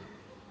গিয়েছিলাম।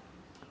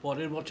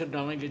 পরের বছর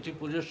গ্রামে গেছি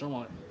পুজোর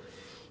সময়,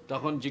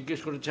 তখন জিজ্ঞেস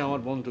করেছে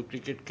আমার বন্ধু,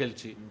 ক্রিকেট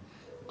খেলছি,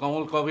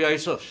 কমল কবে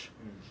আইসস?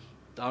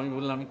 তা আমি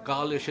বললাম আমি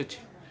কাল এসেছি।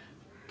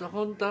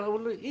 তখন তারা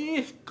বললো,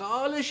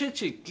 কাল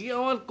এসেছি? কি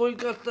আমার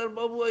কলকাতার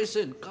বাবু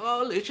আইসেন,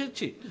 কাল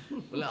এসেছি?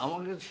 বলে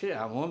আমাকে সে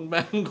এমন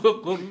ব্যঙ্গ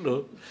করলো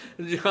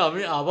যে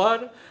আমি আবার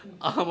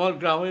আমার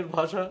গ্রামের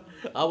ভাষা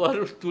আবার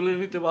তুলে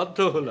নিতে বাধ্য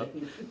হলাম,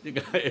 যে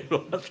গায়ের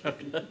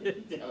ভাষাটা।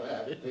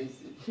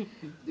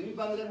 দুই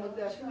বাংলার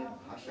মধ্যে আসলে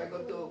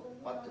ভাষাগত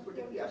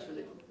পার্থক্যটা কি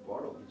আসলে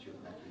বড় কিছু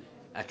নাকি?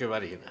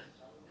 একেবারেই না।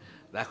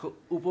 দেখো,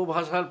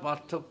 উপভাষার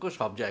পার্থক্য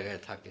সব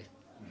জায়গায় থাকে।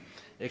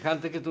 এখান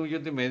থেকে তুমি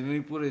যদি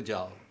মেদিনীপুরে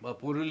যাও বা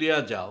পুরুলিয়া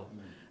যাও,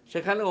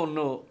 সেখানে অন্য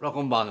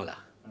রকম বাংলা।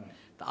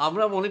 তা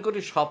আমরা মনে করি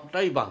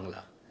সবটাই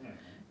বাংলা,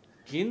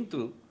 কিন্তু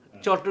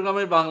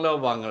চট্টগ্রামের বাংলাও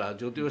বাংলা।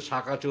 যদিও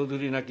শাখা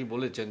চৌধুরী নাকি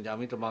বলেছেন যে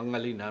আমি তো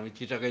বাঙালি না, আমি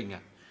চিটাগাই না,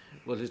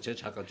 বলেছে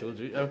শাখা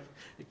চৌধুরী,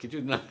 কিছু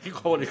নাকি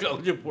খবরের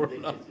কাগজে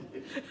পড়লাম।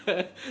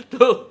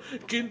 তো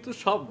কিন্তু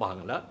সব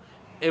বাংলা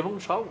এবং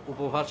সব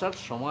উপভাষার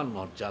সমান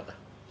মর্যাদা।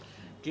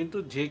 কিন্তু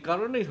যে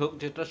কারণেই হোক,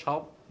 যেটা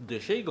সব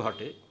দেশেই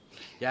ঘটে,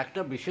 যে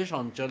একটা বিশেষ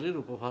অঞ্চলের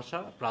উপভাষা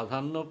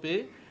প্রাধান্য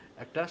পেয়ে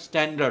একটা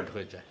স্ট্যান্ডার্ড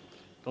হয়ে যায়।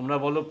 তোমরা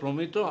বলো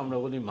প্রমিত, আমরা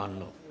বলি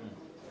মান্য।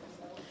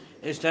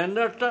 এই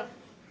স্ট্যান্ডার্ডটা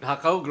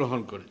ঢাকাও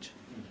গ্রহণ করেছে,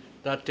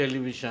 তার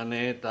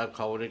টেলিভিশনে, তার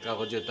খবরের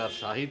কাগজে, তার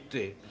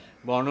সাহিত্যে,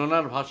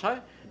 বর্ণনার ভাষায়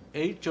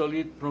এই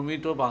চলিত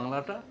প্রমিত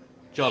বাংলাটা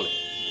চলে,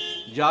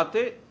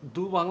 যাতে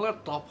দু বাংলার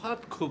তফাৎ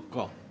খুব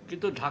কম।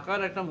 কিন্তু ঢাকার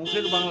একটা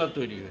মুখের বাংলা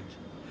তৈরি হয়েছে।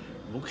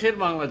 মুখের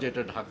বাংলা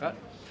যেটা ঢাকার,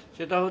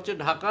 সেটা হচ্ছে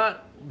ঢাকা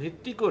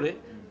ভিত্তি করে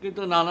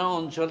কিন্তু নানা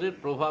অঞ্চলের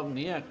প্রভাব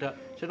নিয়ে একটা,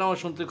 সেটা আমার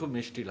শুনতে খুব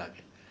মিষ্টি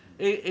লাগে।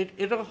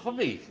 এটা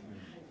হবেই।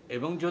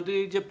 এবং যদি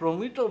এই যে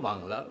প্রমিত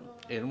বাংলা,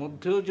 এর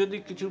মধ্যেও যদি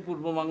কিছু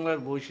পূর্ব বাংলার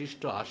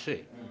বৈশিষ্ট্য আসে,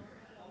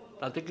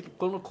 তাতে কিন্তু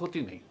কোনো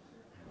ক্ষতি নেই।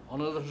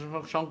 অন্নদা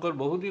শঙ্কর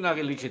বহুদিন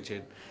আগে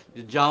লিখেছেন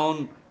যে যাওন,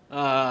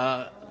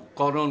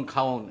 করণ,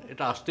 খাওন,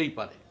 এটা আসতেই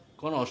পারে,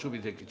 কোনো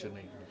অসুবিধে কিছু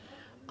নেই।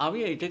 আমি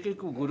এইটাকে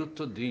খুব গুরুত্ব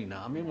দিই না।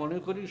 আমি মনে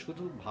করি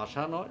শুধু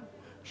ভাষা নয়,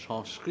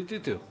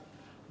 সংস্কৃতিতেও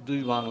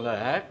দুই বাংলা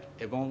এক,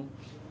 এবং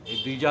এই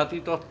দ্বিজাতি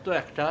তত্ত্ব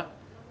একটা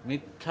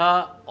মিথ্যা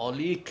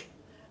অলিক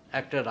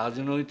একটা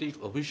রাজনৈতিক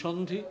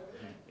অভিসন্ধি।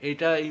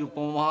 এটা এই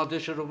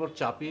উপমহাদেশের ওপর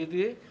চাপিয়ে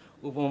দিয়ে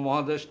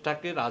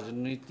উপমহাদেশটাকে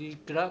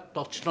রাজনীতিকরা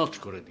তছনছ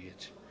করে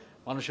দিয়েছে,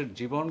 মানুষের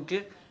জীবনকে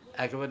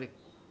একেবারে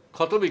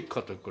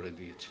ক্ষতবিক্ষত করে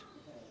দিয়েছে।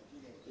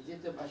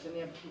 যেহেতু ভাষা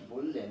নিয়ে আপনি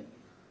বললেন,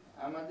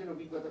 আমাদের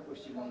অভিজ্ঞতা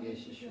পশ্চিমবঙ্গে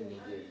এসে শুনি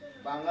যে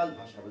বাঙাল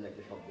ভাষা বলে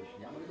একটা শব্দ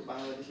শুনি, আমরা কিন্তু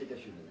বাংলাদেশে এটা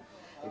শুনি না।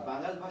 এই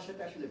বাঙাল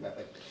ভাষাটা আসলে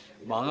ব্যাপারটা,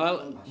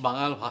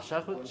 বাঙাল ভাষা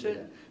হচ্ছে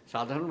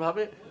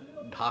সাধারণভাবে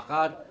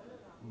ঢাকার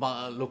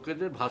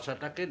লোকেদের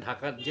ভাষাটাকে,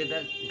 ঢাকার যেটা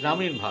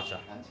গ্রামীণ ভাষা,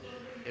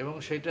 এবং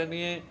সেটা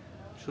নিয়ে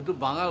শুধু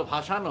বাঙাল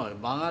ভাষা নয়,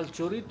 বাঙাল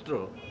চরিত্র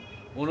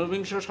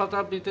ঊনবিংশ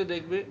শতাব্দীতে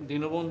দেখবে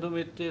দীনবন্ধু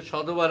মিত্রের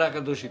শতবার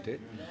একাদশীতে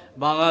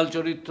বাঙাল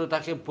চরিত্র,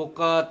 তাকে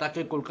পোকা,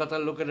 তাকে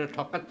কলকাতার লোকেরা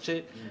ঠকাচ্ছে,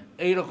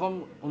 এইরকম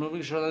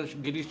ঊনবিংশ শতাব্দী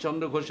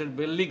গিরিশচন্দ্র ঘোষের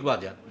বেল্লিক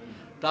বাজার,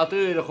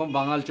 তাতেও এরকম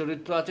বাঙাল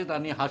চরিত্র আছে, তা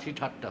নিয়ে হাসি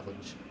ঠাট্টা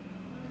হচ্ছে।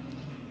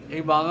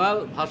 এই বাঙাল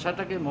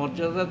ভাষাটাকে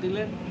মর্যাদা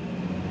দিলেন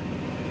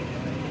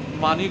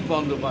মানিক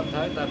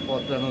বন্দ্যোপাধ্যায় তার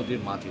পদ্মা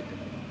নদীর মাঝিতে।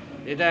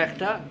 এটা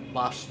একটা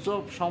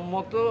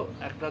বাস্তবসম্মত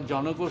একটা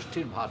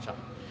জনগোষ্ঠীর ভাষা,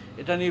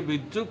 এটা নিয়ে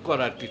বিদ্রূপ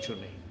করার কিছু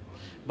নেই।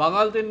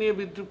 বাঙালদের নিয়ে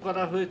বিদ্রূপ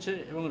করা হয়েছে,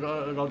 এবং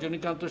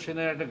রজনীকান্ত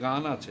সেনের একটা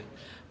গান আছে,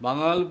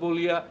 বাঙাল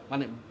বলিয়া,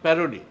 মানে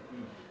প্যারোডি,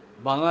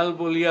 বাঙাল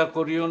বলিয়া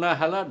করিও না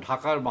হেলা,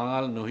 ঢাকার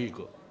বাঙাল নহিক।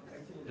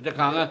 এটা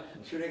গাঙা,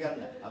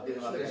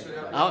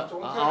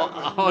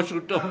 আমার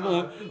সুরটা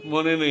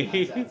মনে নেই।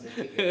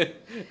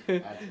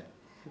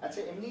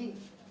 আচ্ছা, এমনি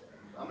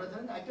আমরা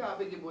ধরেন একটা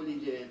আবেগে বলি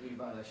যে দুই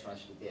বাংলার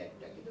সংস্কৃতি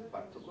একটা, কিন্তু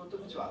পার্থক্য তো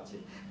কিছু আছে।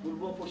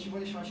 পূর্ব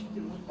পশ্চিমের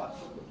সংস্কৃতির মূল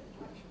পার্থক্য,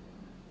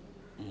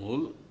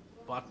 মূল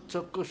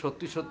পার্থক্য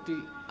সত্যি সত্যি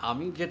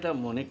আমি যেটা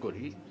মনে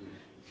করি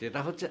সেটা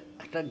হচ্ছে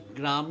একটা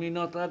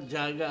গ্রামীণতার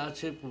জায়গা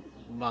আছে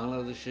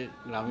বাংলাদেশে,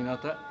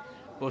 গ্রামীণতা।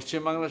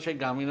 পশ্চিমবাংলার সেই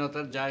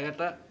গ্রামীণতার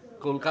জায়গাটা,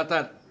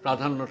 কলকাতার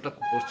প্রাধান্যটা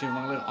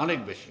পশ্চিমবাংলায় অনেক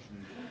বেশি।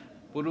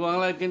 পূর্ব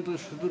বাংলায় কিন্তু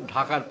শুধু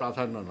ঢাকার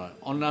প্রাধান্য নয়,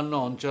 অন্যান্য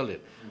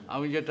অঞ্চলের।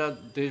 আমি যেটা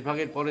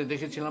দেশভাগের পরে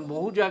দেখেছিলাম,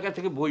 বহু জায়গা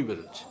থেকে বই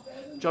বেরোচ্ছে,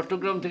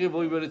 চট্টগ্রাম থেকে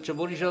বই বেরোচ্ছে,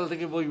 বরিশাল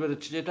থেকে বই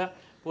বেরোচ্ছে, যেটা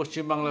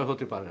পশ্চিমবাংলায়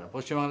হতে পারে না।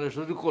 পশ্চিমবাংলায়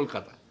শুধু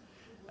কলকাতা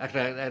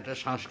একটা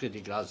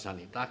সাংস্কৃতিক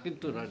রাজধানী, তা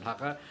কিন্তু না।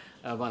 ঢাকা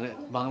মানে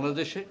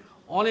বাংলাদেশে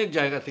অনেক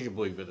জায়গা থেকে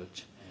বই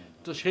বেরোচ্ছে।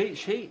 তো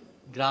সেই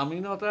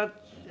গ্রামীণতার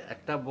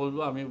একটা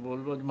আমি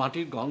বলবো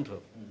মাটির গন্ধ,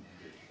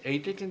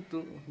 এইটা কিন্তু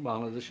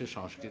বাংলাদেশের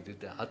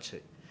সংস্কৃতিতে আছে,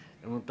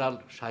 এবং তার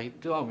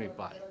সাহিত্যেও আমি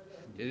পাই।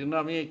 এই জন্য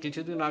আমি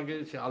কিছুদিন আগে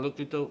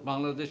আলোকিত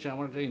বাংলাদেশে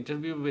আমার একটা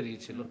ইন্টারভিউ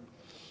বেরিয়েছিল।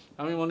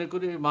 আমি মনে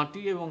করি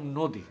মাটি এবং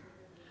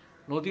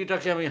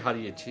নদীটাকে আমি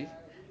হারিয়েছি,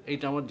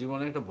 এইটা আমার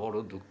জীবনে একটা বড়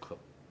দুঃখ।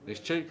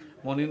 নিশ্চয়ই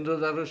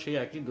মনীন্দ্রদারও সেই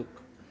একই দুঃখ,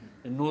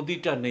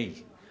 নদীটা নেই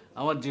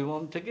আমার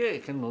জীবন থেকে।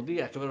 এখানে নদী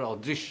একেবারে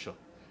অদৃশ্য।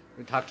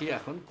 আমি থাকি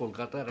এখন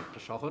কলকাতার একটা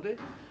শহরে,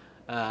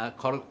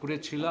 খড়গপুরে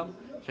ছিলাম,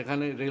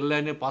 সেখানে রেল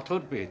লাইনে পাথর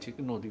পেয়েছি,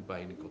 কিন্তু নদী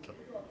পাইনি কোথাও।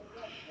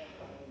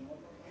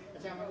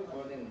 আচ্ছা, আমাকে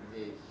বলেন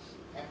যে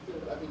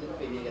এতদিন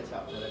পেরিয়ে গেছে,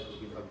 আপনারা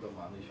বিভক্ত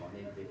মানুষ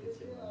অনেক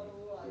দেখেছেন,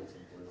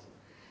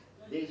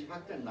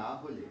 দেশভাগটা না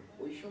হলে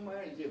ওই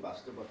সময়ের যে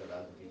বাস্তবতা,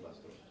 রাজনৈতিক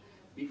বাস্তবতা,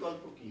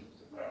 বিকল্প কি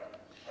হতো?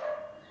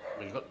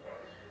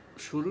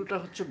 শুরুটা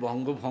হচ্ছে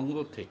বঙ্গভঙ্গ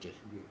থেকে।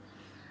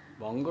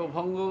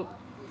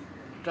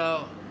 বঙ্গভঙ্গটা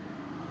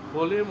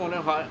হলে মনে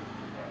হয়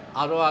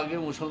আরও আগে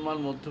মুসলমান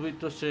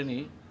মধ্যবিত্ত শ্রেণী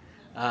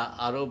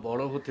আরও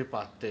বড় হতে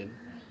পারতেন,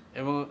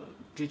 এবং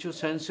কিছু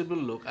সেন্সিবল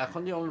লোক,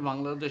 এখন যেমন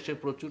বাংলাদেশে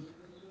প্রচুর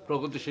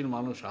প্রগতিশীল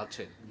মানুষ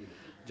আছেন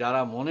যারা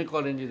মনে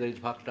করেন যে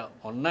দেশভাগটা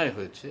অন্যায়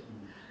হয়েছে।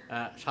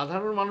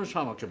 সাধারণ মানুষ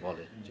আমাকে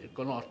বলে যে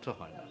কোনো অর্থ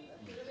হয় না।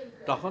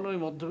 তখন ওই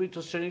মধ্যবিত্ত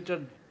শ্রেণীটা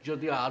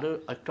যদি আরও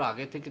একটু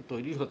আগে থেকে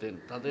তৈরি হতেন,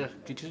 তাদের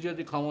কিছু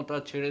যদি ক্ষমতা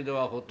ছেড়ে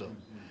দেওয়া হতো,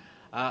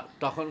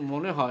 তখন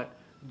মনে হয়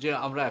যে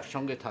আমরা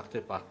একসঙ্গে থাকতে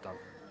পারতাম।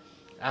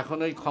 এখন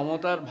এই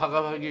ক্ষমতার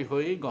ভাগাভাগি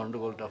হয়েই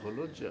গণ্ডগোলটা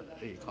হলো, যে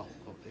এই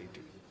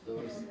এইটি।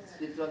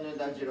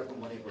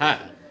 হ্যাঁ,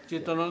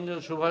 চিত্তরঞ্জন,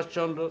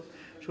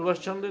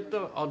 সুভাষচন্দ্রের তো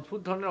অদ্ভুত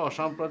ধরনের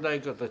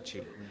অসাম্প্রদায়িকতা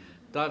ছিল।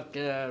 তার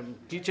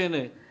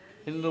কিচেনে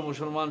হিন্দু,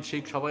 মুসলমান,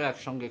 শিখ সবাই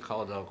একসঙ্গে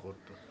খাওয়া দাওয়া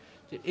করতো।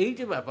 যে এই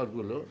যে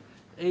ব্যাপারগুলো,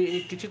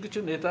 এই কিছু কিছু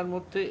নেতার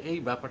মধ্যে এই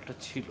ব্যাপারটা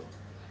ছিল।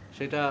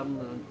 সেটা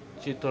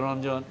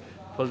চিত্তরঞ্জন,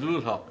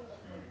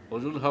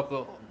 ফজলুল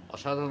হকও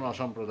অসাধারণ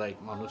অসাম্প্রদায়িক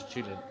মানুষ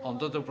ছিলেন,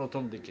 অন্তত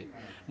প্রথম দিকে।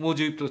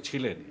 মুজিব তো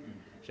ছিলেন,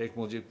 শেখ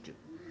মুজিবকে।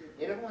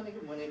 এরকম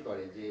অনেকে মনে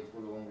করে যে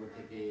পূর্ববঙ্গ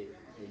থেকে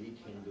এলিট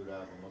হিন্দুরা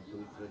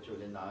মধ্যবিত্তরা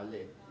চলে না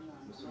হলে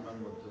মুসলমান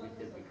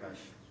মধ্যবিত্তের বিকাশ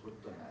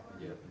করতো না,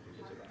 যেরকম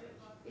ঘটেছে।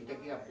 এটা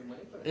কি আপনি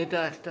মনে করেন? এটা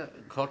একটা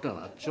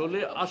ঘটনা, চলে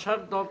আসার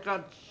দরকার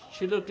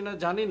ছিল কিনা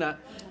জানি না,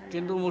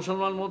 কিন্তু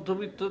মুসলমান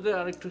মধ্যবিত্তদের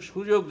আর একটু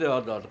সুযোগ দেওয়া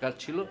দরকার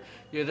ছিল,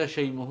 যেটা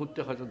সেই মুহূর্তে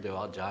হয়তো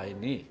দেওয়া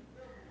যায়নি।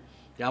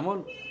 যেমন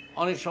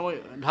অনেক সময়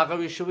ঢাকা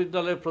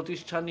বিশ্ববিদ্যালয়ের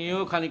প্রতিষ্ঠা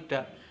নিয়েও খানিকটা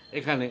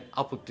এখানে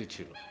আপত্তি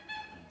ছিল,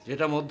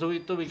 যেটা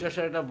মধ্যবিত্ত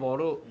বিকাশের একটা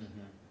বড়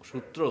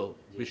সূত্র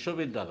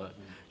বিশ্ববিদ্যালয়,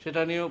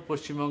 সেটা নিয়েও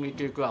পশ্চিমবঙ্গে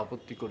কেউ কেউ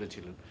আপত্তি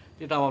করেছিলেন,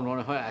 যেটা আমার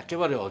মনে হয়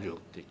একেবারে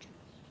অযৌক্তিক।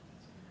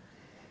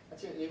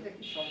 আচ্ছা, এটা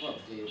কি সম্ভব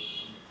যে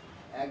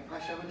এক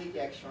ভাষা বলে কি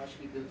এক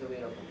সংস্কৃতি হতে হবে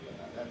এরকম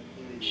কথা? কারণ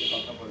ইংরেজিতে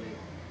কথা বলে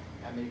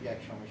আমেরিকা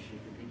এক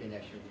সংস্কৃতি, ব্রিটেন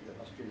এক সংস্কৃতি,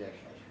 অস্ট্রেলিয়া এক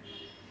সংস্কৃতি।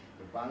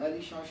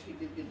 বাঙালি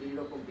সংস্কৃতির কি দুই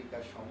রকম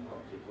বিকাশ সম্ভব,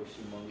 যে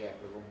পশ্চিমবঙ্গে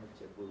একরকম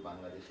হচ্ছে, পূর্ব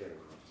বাংলাদেশে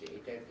এরকম হচ্ছে?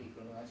 এটা কি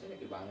কোনো আছে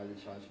নাকি বাঙালি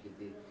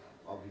সংস্কৃতি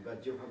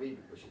অবিভাজ্যভাবেই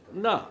বিকশিত?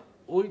 না,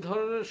 ওই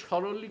ধরনের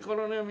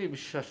সরলীকরণে আমি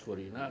বিশ্বাস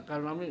করি না।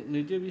 কারণ আমি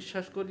নিজে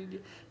বিশ্বাস করি যে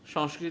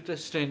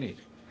সংস্কৃতির শ্রেণীর,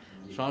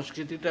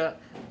 সংস্কৃতিটা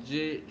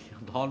যে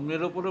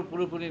ধর্মের ওপরও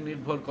পুরোপুরি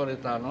নির্ভর করে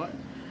তা নয়।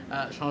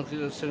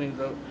 সংস্কৃতির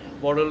শ্রেণীটা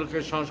বড়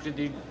লোকের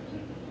সংস্কৃতি,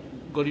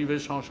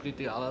 গরিবের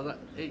সংস্কৃতি আলাদা,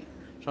 এই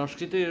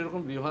সংস্কৃতির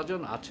এরকম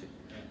বিভাজন আছে।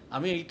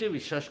 আমি এইটাই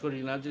বিশ্বাস করি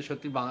না যে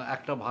সত্যি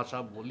একটা ভাষা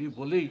বলি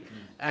বলেই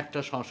একটা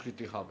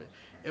সংস্কৃতি হবে,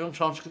 এবং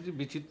সংস্কৃতি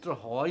বিচিত্র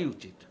হওয়াই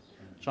উচিত।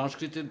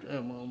 সংস্কৃতির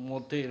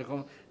মধ্যে এরকম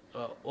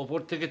ওপর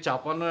থেকে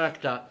চাপানো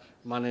একটা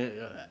মানে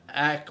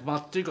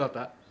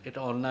একমাত্রিকতা, এটা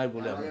অন্যায়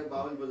বলে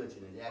আমি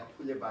বলেছিলেন যে এক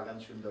ফুলে বাগান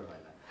সুন্দর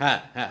হয় না। হ্যাঁ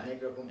হ্যাঁ,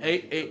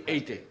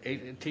 এইটাই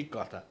ঠিক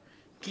কথা।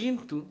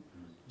 কিন্তু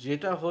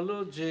যেটা হলো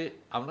যে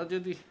আমরা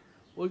যদি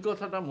ওই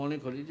কথাটা মনে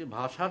করি যে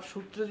ভাষার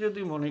সূত্রে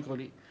যদি মনে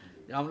করি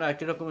যে আমরা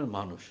একই রকমের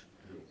মানুষ,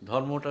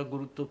 ধর্মটা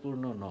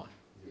গুরুত্বপূর্ণ নয়।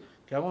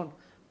 কেমন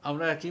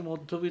আমরা একই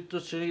মধ্যবিত্ত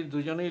শ্রেণীর,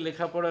 দুজনেই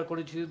লেখাপড়া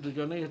করেছি,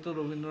 দুজনেই হয়তো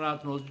রবীন্দ্রনাথ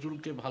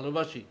নজরুলকে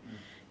ভালোবাসি।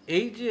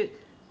 এই যে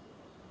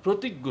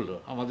প্রতীকগুলো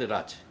আমাদের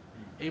আছে,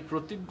 এই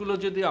প্রতীকগুলো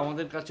যদি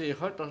আমাদের কাছে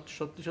হয় তাহলে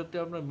সত্যি সত্যি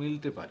আমরা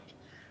মিলতে পারি,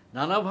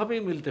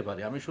 নানাভাবেই মিলতে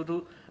পারি। আমি শুধু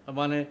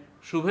মানে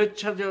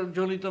শুভেচ্ছা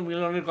জনিত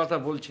মিলনের কথা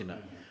বলছি না,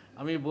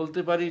 আমি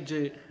বলতে পারি যে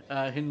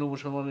হিন্দু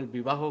মুসলমানের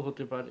বিবাহ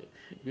হতে পারে,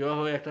 বিবাহ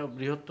একটা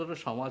বৃহত্তর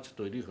সমাজ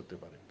তৈরি হতে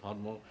পারে,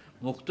 ধর্ম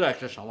মুক্ত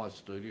একটা সমাজ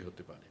তৈরি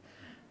হতে পারে।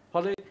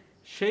 ফলে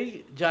সেই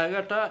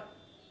জায়গাটা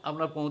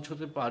আমরা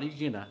পৌঁছতে পারি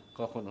কি না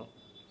কখনো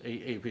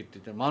এই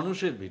ভিত্তিতে,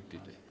 মানুষের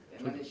ভিত্তিতে।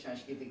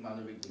 সাংস্কৃতিক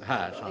মানবিক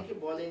হ্যাঁ, অনেকে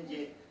বলেন যে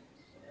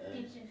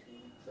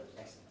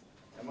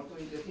এমন তো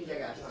ইন্টারেস্টিং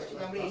জায়গা আছে,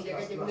 আমরা এই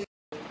জায়গাতে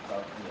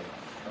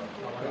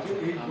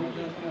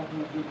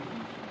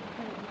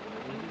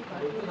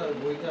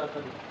বইটা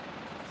আপনার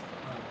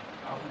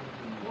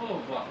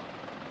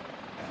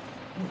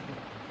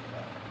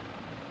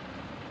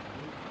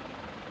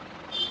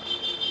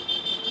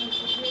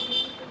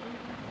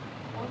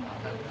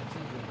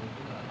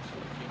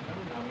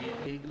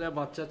এইগুলা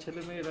বাচ্চা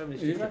ছেলে মেয়েরা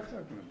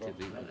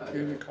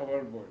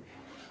খাবার বই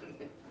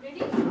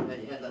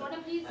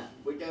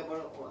বইটা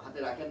হাতে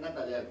রাখেন না,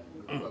 তাহলে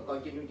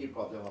কন্টিনিউটির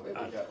প্রবলেম হবে।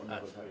 বইটা অন্য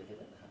কোথাও রেখে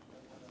দেন।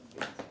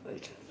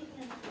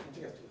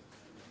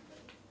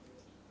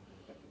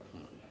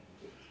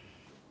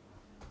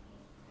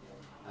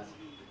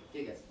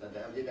 ঠিক আছে দাদা,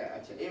 যেটা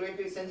আচ্ছা এই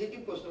একটু সেনজিটিভ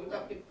প্রশ্ন, কিন্তু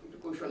আপনি একটু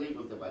কৌশলেই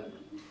বলতে পারেন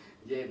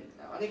যে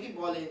অনেকেই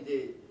বলেন যে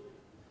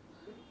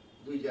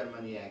দুই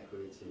জার্মানি এক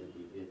হয়েছে,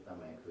 দুই ভিয়েতনাম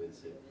এক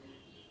হয়েছে,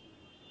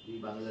 দুই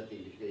বাংলাতে,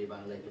 এই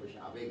বাংলায় একটা বেশ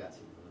আবেগ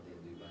আছে, কোনোদিন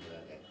দুই বাংলা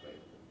এক হয়,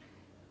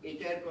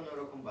 এটার কোন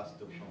রকম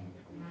বাস্তব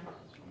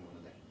সম্ভাবনা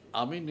দেখেন?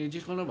 আমি নিজে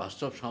কোনো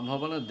বাস্তব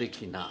সম্ভাবনা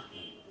দেখি না।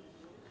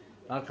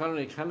 তার কারণ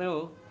এখানেও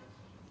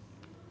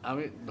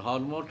আমি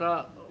ধর্মটা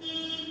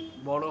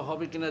বড়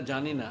হবে কিনা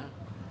জানি না,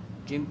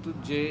 কিন্তু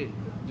যে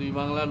দুই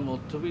বাংলার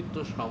মধ্যবিত্ত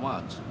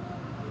সমাজ,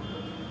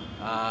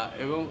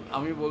 এবং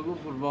আমি বলবো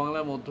পূর্ব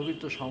বাংলার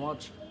মধ্যবিত্ত সমাজ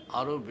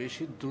আরও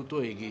বেশি দ্রুত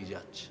এগিয়ে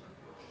যাচ্ছে।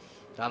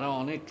 তারা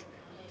অনেক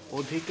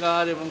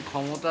অধিকার এবং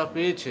ক্ষমতা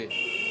পেয়েছে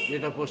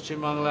যেটা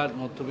পশ্চিমবাংলার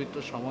মধ্যবিত্ত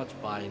সমাজ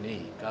পায়নি,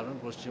 কারণ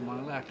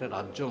পশ্চিমবাংলা একটা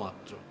রাজ্য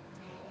মাত্র।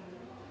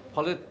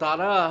 ফলে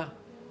তারা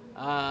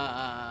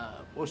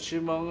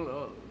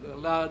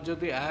পশ্চিমবাংলা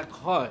যদি এক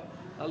হয়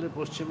তাহলে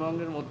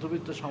পশ্চিমবঙ্গের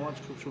মধ্যবিত্ত সমাজ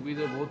খুব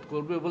সুবিধে বোধ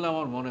করবে বলে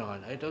আমার মনে হয়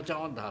না, এটা হচ্ছে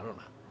আমার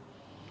ধারণা।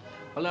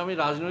 ফলে আমি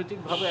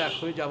রাজনৈতিকভাবে এক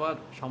হয়ে যাওয়ার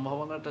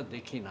সম্ভাবনাটা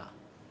দেখি না।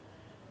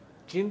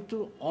 কিন্তু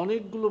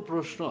অনেকগুলো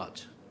প্রশ্ন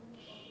আছে,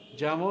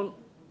 যেমন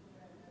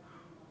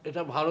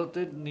এটা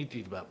ভারতের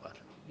নীতির ব্যাপার,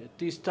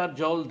 তিস্তার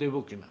জল দেব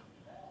কিনা,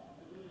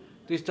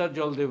 তিস্তার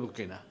জল দেব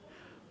কিনা,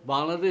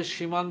 বাংলাদেশ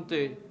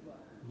সীমান্তে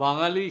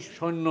বাঙালি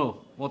সৈন্য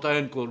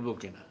মোতায়েন করব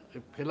কিনা,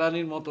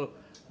 ফেলানির মতো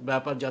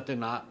ব্যাপার যাতে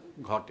না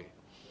ঘটে।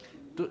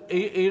 তো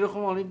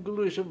এইরকম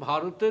অনেকগুলো এসব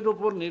ভারতের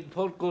ওপর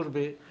নির্ভর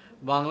করবে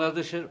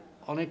বাংলাদেশের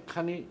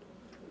অনেকখানি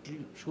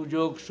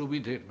সুযোগ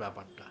সুবিধের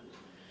ব্যাপারটা,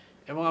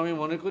 এবং আমি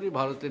মনে করি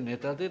ভারতের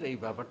নেতাদের এই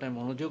ব্যাপারটায়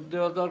মনোযোগ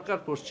দেওয়া দরকার,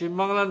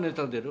 পশ্চিমবাংলার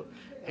নেতাদেরও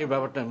এই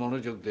ব্যাপারটায়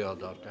মনোযোগ দেওয়া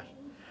দরকার।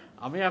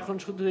 আমি এখন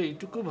শুধু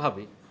এইটুকু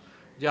ভাবি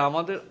যে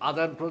আমাদের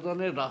আদান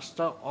প্রদানের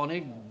রাস্তা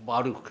অনেক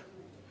বাড়ুক।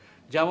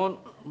 যেমন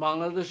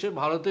বাংলাদেশে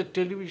ভারতের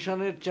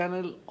টেলিভিশনের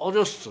চ্যানেল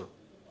অজস্র,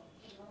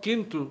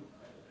 কিন্তু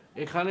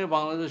এখানে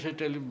বাংলাদেশের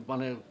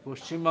মানে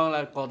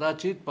পশ্চিমবাংলায়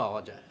কদাচিৎ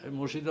পাওয়া যায়,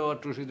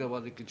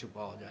 মুর্শিদাবাদে কিছু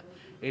পাওয়া যায়,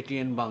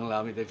 এটিএন বাংলা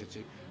আমি দেখেছি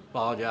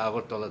পাওয়া যায়,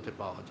 আগরতলাতে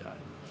পাওয়া যায়।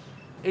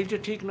 এইটা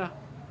ঠিক না,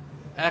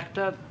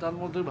 একটা তার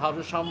মধ্যে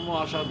ভারসাম্য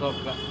আসা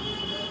দরকার।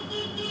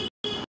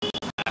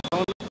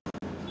 এখন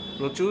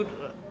প্রচুর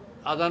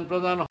আদান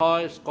প্রদান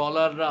হয়,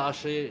 স্কলাররা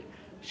আসে,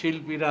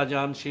 শিল্পীরা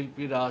যান,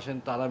 শিল্পীরা আসেন,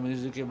 তারা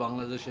মিউজিকে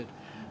বাংলাদেশের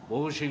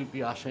বহু শিল্পী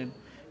আসেন।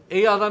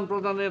 এই আদান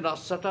প্রদানের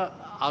রাস্তাটা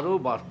আরও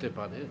বাড়তে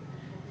পারে,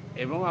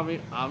 এবং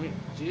আমি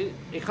যে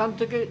এখান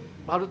থেকে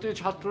ভারতীয়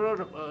ছাত্ররা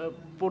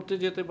পড়তে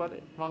যেতে পারে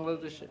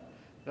বাংলাদেশে,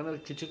 কেন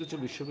কিছু কিছু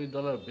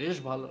বিশ্ববিদ্যালয় বেশ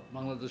ভালো,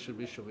 বাংলাদেশের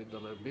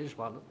বিশ্ববিদ্যালয় বেশ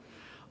ভালো।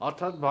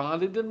 অর্থাৎ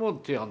বাঙালিদের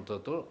মধ্যে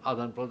অন্তত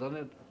আদান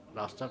প্রদানের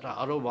রাস্তাটা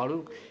আরও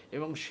বাড়ুক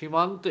এবং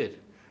সীমান্তের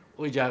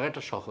ওই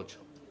জায়গাটা সহজ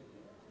হোক।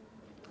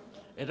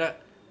 এটা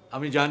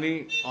আমি জানি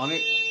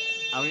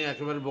আমি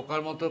একেবারে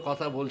বোকার মতো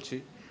কথা বলছি,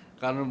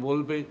 কারণ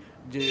বলবে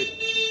যে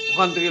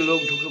ওখান থেকে লোক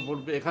ঢুকে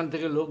পড়বে, এখান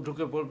থেকে লোক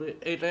ঢুকে পড়বে।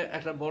 এটা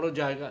একটা বড়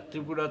জায়গা,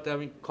 ত্রিপুরাতে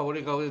আমি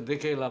খবরের কাগজে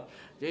দেখে এলাম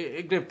যে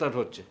গ্রেপ্তার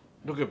হচ্ছে,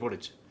 ঢুকে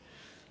পড়েছে।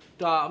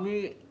 তা আমি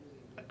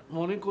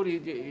মনে করি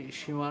যে এই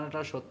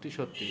সীমানাটা সত্যি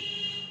সত্যি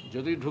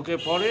যদি ঢুকে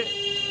পড়ে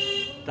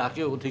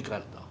তাকে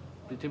অধিকার দাও।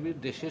 পৃথিবীর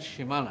দেশের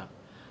সীমানা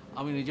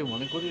আমি নিজে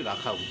মনে করি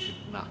রাখা উচিত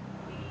না।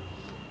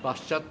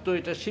 পাশ্চাত্য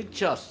এটা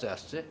শিখছে আস্তে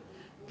আস্তে,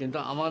 কিন্তু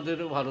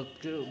আমাদেরও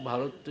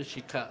ভারতকে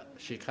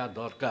শেখা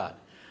দরকার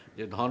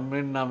যে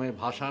ধর্মের নামে,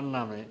 ভাষার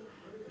নামে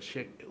সে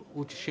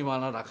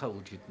সীমানা রাখা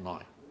উচিত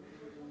নয়।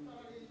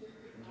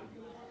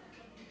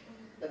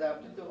 দাদা,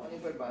 আপনি তো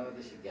অনেকবার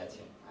বাংলাদেশে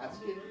গেছেন,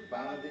 আজকের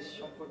বাংলাদেশ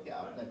সম্পর্কে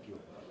আপনার কি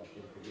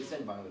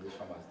রিসেন্ট বাংলাদেশ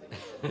সমাজ থেকে?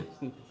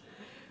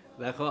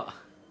 দেখো,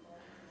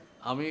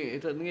 আমি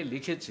এটা নিয়ে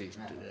লিখেছি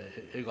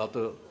এই গত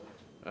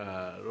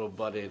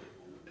রোববারের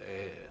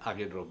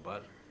আগের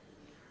রোববার,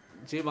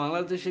 যে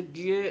বাংলাদেশে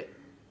গিয়ে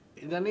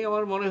ইদানিং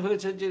আমার মনে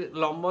হয়েছে যে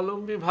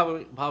লম্বালম্বি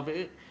ভাবে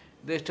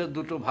দেশটা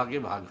দুটো ভাগে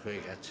ভাগ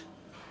হয়ে গেছে।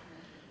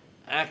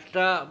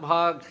 একটা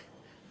ভাগ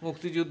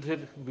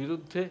মুক্তিযুদ্ধের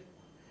বিরুদ্ধে,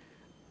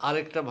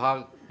 আরেকটা ভাগ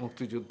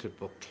মুক্তিযুদ্ধের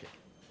পক্ষে।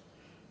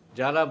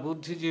 যারা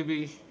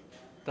বুদ্ধিজীবী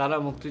তারা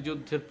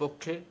মুক্তিযুদ্ধের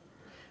পক্ষে।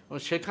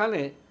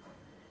 সেখানে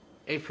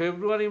এই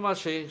ফেব্রুয়ারি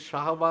মাসে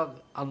শাহবাগ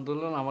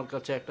আন্দোলন আমার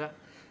কাছে একটা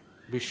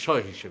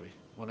বিস্ময় হিসেবে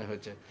মনে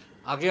হয়েছে।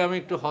 আগে আমি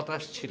একটু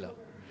হতাশ ছিলাম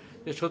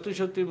যে সত্যি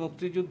সত্যি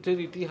মুক্তিযুদ্ধের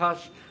ইতিহাস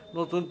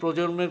নতুন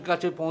প্রজন্মের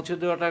কাছে পৌঁছে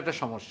দেওয়াটা একটা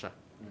সমস্যা।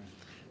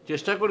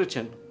 চেষ্টা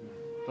করেছেন,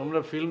 তোমরা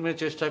ফিল্মে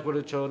চেষ্টা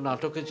করেছো,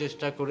 নাটকে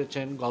চেষ্টা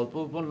করেছেন, গল্প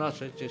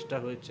উপন্যাসের চেষ্টা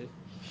হয়েছে,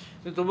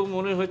 কিন্তু তবু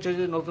মনে হয়েছে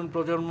যে নতুন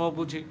প্রজন্ম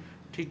বুঝি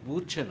ঠিক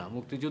বুঝছে না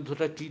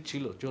মুক্তিযুদ্ধটা কী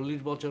ছিল। 40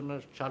 বছর না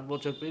 60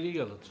 বছর পেরিয়ে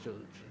গেল,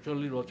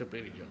 40 বছর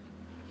পেরিয়ে গেল।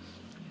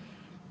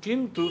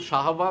 কিন্তু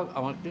শাহবাগ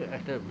আমাকে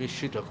একটা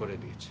বিস্মিত করে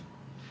দিয়েছে।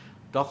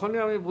 তখনই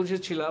আমি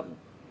বুঝেছিলাম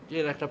যে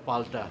এর একটা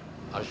পাল্টা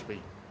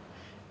আসবেই,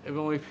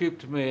 এবং ওই 5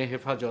 মে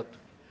হেফাজত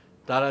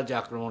তারা যে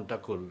আক্রমণটা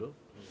করলো,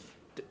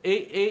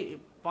 এই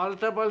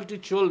পাল্টাপাল্টি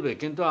চলবে।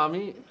 কিন্তু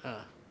আমি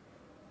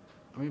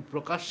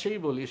প্রকাশ্যেই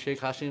বলি, শেখ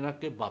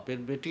হাসিনাকে বাপের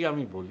বেটি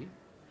আমি বলি।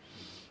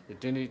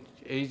 তিনি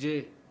এই যে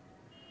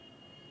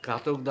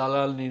ঘাতক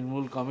দালাল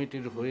নির্মূল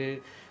কমিটির হয়ে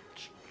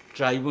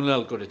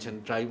ট্রাইব্যুনাল করেছেন,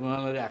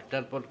 ট্রাইব্যুনালের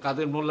একটার পর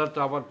কাদের মোল্লার তো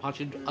আবার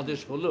ফাঁসির আদেশ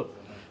হলো,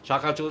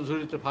 শাখা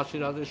চৌধুরীতে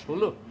ফাঁসির আদেশ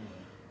হলো।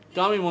 তো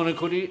আমি মনে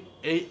করি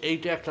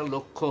এইটা একটা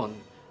লক্ষণ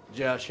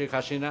যে শেখ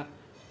হাসিনা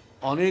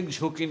অনেক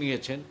ঝুঁকি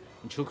নিয়েছেন,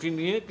 ঝুঁকি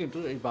নিয়ে কিন্তু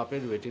এই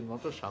বাপের বেটির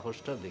মতো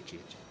সাহসটা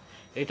দেখিয়েছে,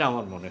 এটা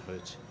আমার মনে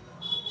হয়েছে।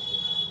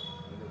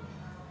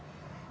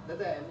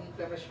 দাদা, এমনি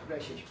তো আমরা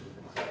প্রায় শেষ করে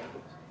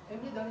ফেলছি।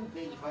 এমনি ধরেন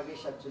দেশভাগের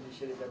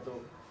 47-এর এটা তো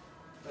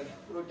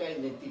পুরোটাই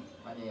নৈতিক,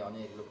 মানে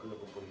অনেক লক্ষ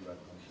লক্ষ পরিবার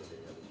ধ্বংস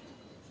হয়ে যাবে।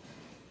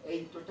 এই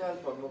টোটাল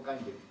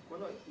কর্মকাণ্ডে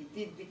কোনো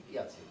ইতির দিক কি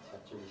আছে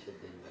 47-এর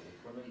দেশভাগে?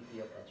 কোনো ইতি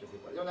আপনার চোখে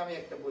পড়ে? যেমন আমি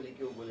একটা বলি,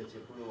 কেউ বলেছে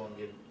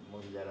পূর্ববঙ্গের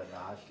মহিলারা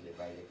না আসলে,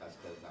 বাইরে কাজ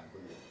টাজ না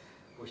করলে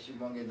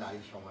পশ্চিমবঙ্গের নারী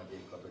সমাজে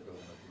কতটা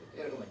উন্নতি হতো,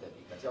 এরকম একটা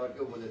দিক আছে। আবার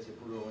কেউ বলেছে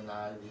পূর্ববঙ্গ না,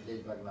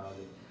 দেশভাগ না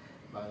হলে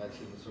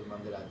বাংলাদেশের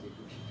মুসলমানদের রাজ্যে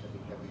খুব শিক্ষা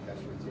দীক্ষা বিকাশ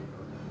হয়েছে,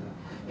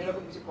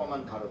 এরকম কিছু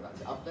কমান ধারণা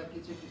আছে। আপনার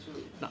কিছু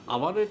না,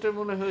 আমার এটা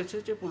মনে হয়েছে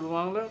যে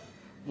পূর্ববাংলার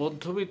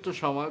মধ্যবিত্ত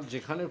সমাজ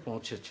যেখানে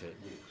পৌঁছেছে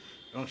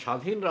এবং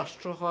স্বাধীন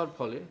রাষ্ট্র হওয়ার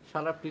ফলে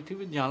সারা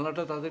পৃথিবীর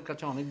জানলাটা তাদের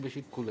কাছে অনেক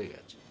বেশি খুলে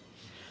গেছে।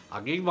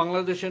 আগেই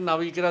বাংলাদেশের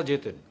নাবিকেরা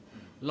যেতেন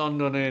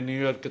লন্ডনে,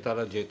 নিউ ইয়র্কে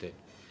তারা যেতেন,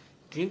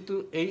 কিন্তু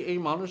এই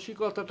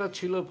মানসিকতাটা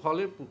ছিল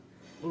ফলে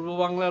পূর্ব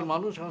বাংলার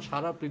মানুষ এখন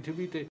সারা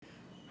পৃথিবীতে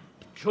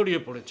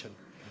ছড়িয়ে পড়েছেন,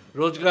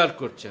 রোজগার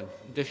করছেন,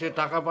 দেশে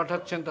টাকা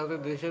পাঠাচ্ছেন, তাদের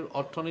দেশের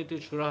অর্থনীতি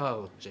সুরাহা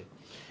হচ্ছে।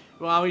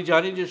 এবং আমি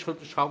জানি যে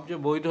সব যে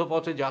বৈধ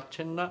পথে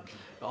যাচ্ছেন না,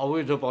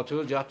 অবৈধ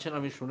পথেও যাচ্ছেন।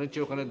 আমি শুনেছি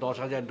ওখানে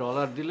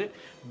 $10,000 দিলে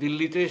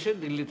দিল্লিতে এসে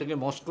দিল্লি থেকে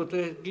মস্কোতে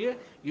গিয়ে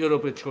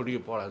ইউরোপে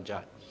ছড়িয়ে পড়া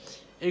যায়,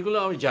 এগুলো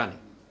আমি জানি।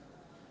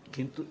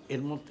 কিন্তু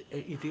এর মধ্যে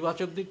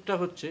ইতিবাচক দিকটা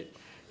হচ্ছে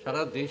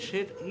সারা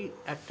দেশের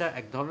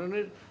এক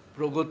ধরনের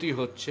প্রগতি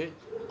হচ্ছে,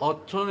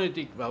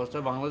 অর্থনৈতিক ব্যবস্থা,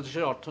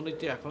 বাংলাদেশের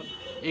অর্থনীতি এখন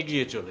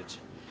এগিয়ে চলেছে।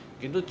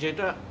 কিন্তু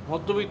যেটা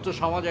মধ্যবিত্ত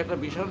সমাজ একটা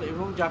বিশাল,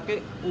 এবং যাকে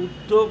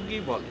উদ্যোগী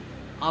বলে,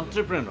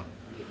 এন্টারপ্রেনার,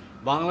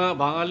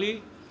 বাঙালি,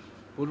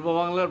 পূর্ব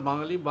বাংলার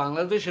বাঙালি,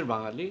 বাংলাদেশের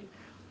বাঙালি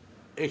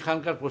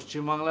এখানকার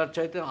পশ্চিমবাংলার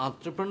চাইতে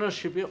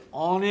এন্টারপ্রেনারশিপে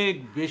অনেক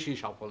বেশি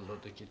সাফল্য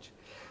দেখেছে।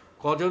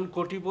 কজন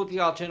কোটিপতি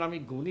আছেন আমি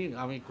গুনি,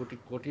 আমি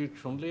কোটি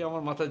শুনলেই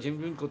আমার মাথা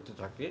ঝিমঝিম করতে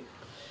থাকে,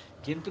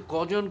 কিন্তু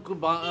কজন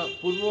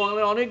পূর্ব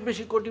বাংলায় অনেক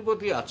বেশি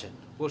কোটিপতি আছেন।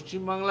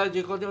 পশ্চিমবাংলায়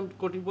যে কজন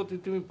কোটিপতি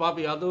তুমি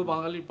পাবে, আদৌ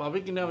বাঙালি পাবে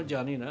কিনা আমি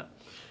জানি না,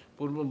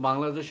 পূর্ব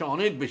বাংলাদেশে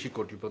অনেক বেশি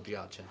কোটিপতি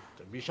আছেন,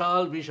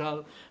 বিশাল বিশাল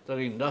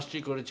তারা ইন্ডাস্ট্রি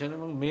করেছেন।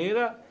 এবং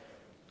মেয়েরা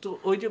তো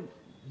ওই যে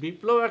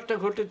বিপ্লব একটা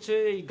ঘটেছে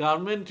এই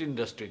গার্মেন্ট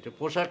ইন্ডাস্ট্রিতে,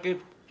 পোশাকের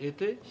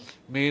এতে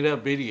মেয়েরা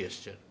বেরিয়ে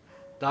এসছেন।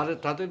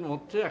 তাদের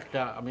মধ্যে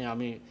একটা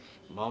আমি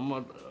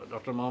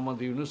ডক্টর মোহাম্মদ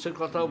ইউনূসের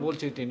কথাও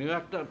বলছি, তিনিও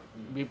একটা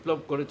বিপ্লব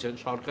করেছেন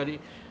সরকারি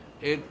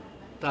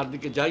তার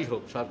দিকে যাই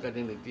হোক সরকারি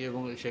নীতি।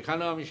 এবং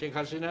সেখানেও আমি শেখ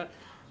হাসিনার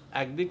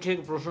একদিকে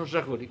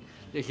প্রশংসা করি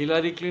যে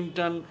হিলারি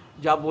ক্লিন্টন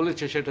যা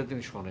বলেছে সেটা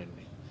তিনি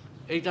শোনেননি।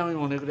 এইটা আমি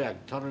মনে করি এক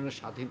ধরনের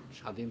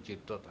স্বাধীন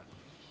চিত্ততা।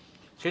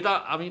 সেটা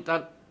আমি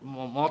তার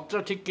মতটা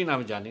ঠিক কিনা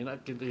আমি জানি না,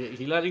 কিন্তু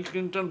হিলারি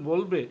ক্লিন্টন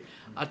বলবে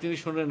আর তিনি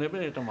শুনে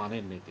নেবেন, এটা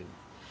মানেননি তিনি।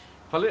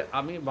 ফলে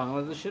আমি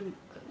বাংলাদেশের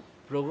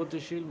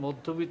প্রগতিশীল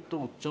মধ্যবিত্ত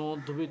উচ্চ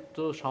মধ্যবিত্ত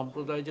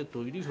সম্প্রদায় যে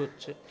তৈরি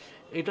হচ্ছে,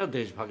 এটা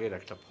দেশভাগের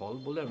একটা ফল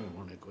বলে আমি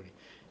মনে করি,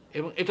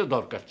 এবং এটা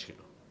দরকার ছিল,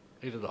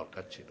 এটা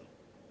দরকার ছিল।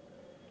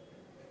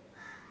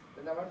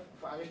 আমার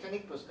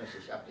আনুষ্ঠানিক প্রশ্ন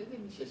শেষ, আপনি যদি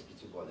বিশেষ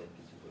কিছু বলেন,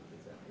 কিছু বলতে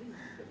চান,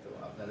 তো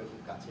আপনারও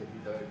খুব কাছের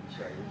হৃদয়ের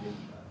বিষয়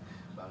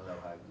বাংলা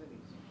ভাগ।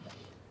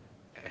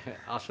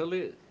 আসলে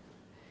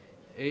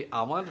এই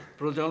আমার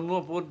প্রজন্ম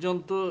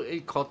পর্যন্ত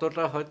এই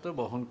ক্ষতটা হয়তো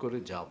বহন করে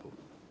যাব,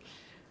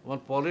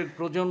 আমার পরের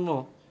প্রজন্ম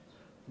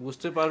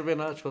বুঝতে পারবে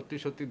না সত্যি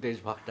সত্যি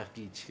দেশভাগটা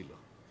কী ছিল।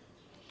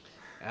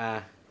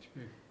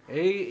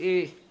 এই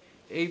এই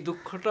এই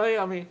দুঃখটাই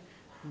আমি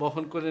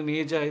বহন করে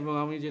নিয়ে যাই, এবং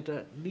আমি যেটা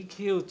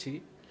লিখিয়েওছি,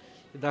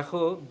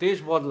 দেখো দেশ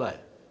বদলায়,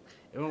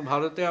 এবং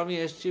ভারতে আমি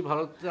এসেছি,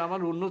 ভারতে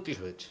আমার উন্নতি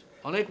হয়েছে,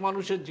 অনেক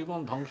মানুষের জীবন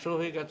ধ্বংস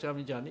হয়ে গেছে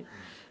আমি জানি,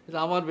 কিন্তু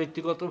আমার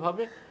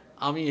ব্যক্তিগতভাবে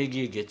আমি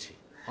এগিয়ে গেছি,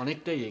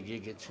 অনেকটাই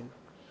এগিয়ে গেছি।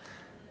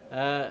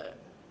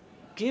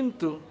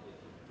 কিন্তু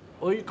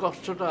ওই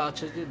কষ্টটা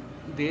আছে যে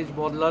দেশ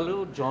বদলালেও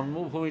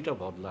জন্মভূমিটা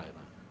বদলায়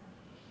না,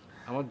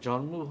 আমার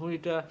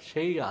জন্মভূমিটা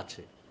সেই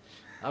আছে,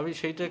 আমি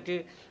সেইটাকে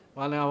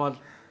মানে আমার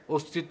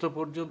অস্তিত্ব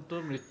পর্যন্ত,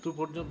 মৃত্যু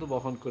পর্যন্ত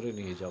বহন করে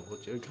নিয়ে যাব,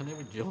 ওইখানে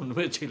আমি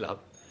জন্মেছিলাম।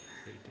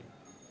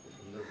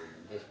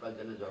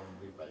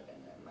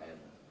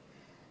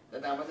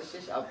 দাদা আমাদের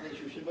শেষ, আপনি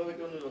সুশীল বাবু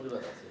কি অনুরোধ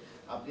আছে,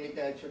 আপনি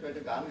একটা ছোট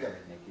একটা গান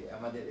গাবেন নাকি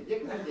আমাদের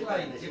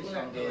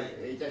সঙ্গে,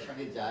 এইটার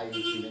সঙ্গে যাই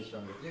এই ফিল্মের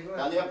সঙ্গে,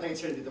 তাহলে আপনাকে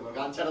ছেড়ে দিতে পারবো,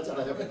 গান ছাড়া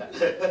ছাড়া যাবে না,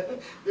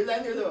 দুই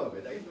লাইন হলেও হবে,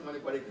 তাই মনে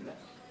করে কিনা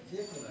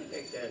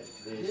একটা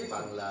দেশ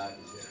বাংলা,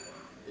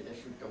 এটা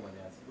শুটটা মনে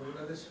আছে,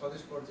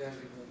 স্বদেশ পর্যায়ে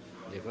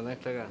যে কোনো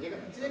একটা গান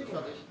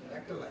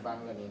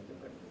বাংলা নিয়ে নিতে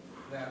পারি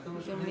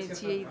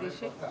জন্মেছি এই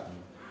দেশে,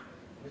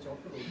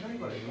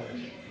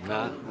 না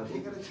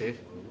সে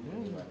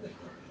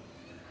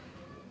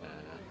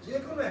যে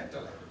কোনো একটা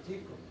যে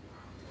কোনো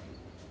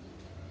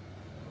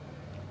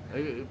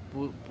এই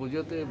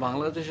পুজোতে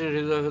বাংলাদেশের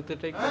হৃদয়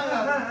হতেটাই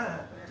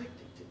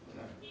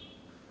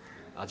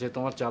আছে,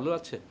 তোমার চালু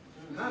আছে।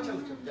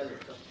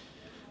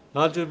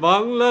 আজ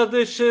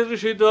বাংলাদেশের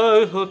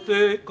হৃদয় হতে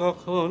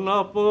কখন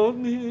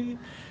আপনি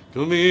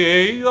তুমি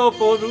এই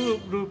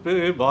অপরূপ রূপে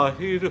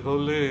বাহির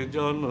হলে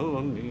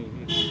জননী,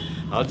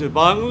 আজ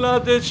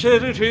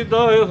বাংলাদেশের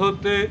হৃদয়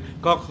হতে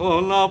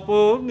কখন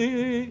আপনি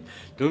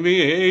তুমি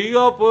এই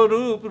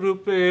অপরূপ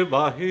রূপে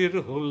বাহির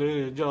হলে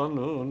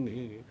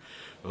জননী,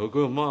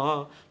 ওগো মা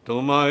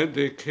তোমায়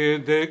দেখে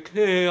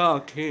দেখে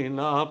আঁখি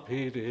না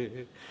ফিরে,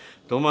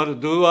 তোমার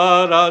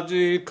দুয়ার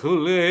আজি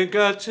খুলে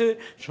গেছে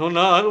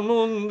সোনার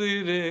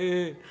মন্দিরে,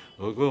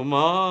 ওগো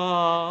মা।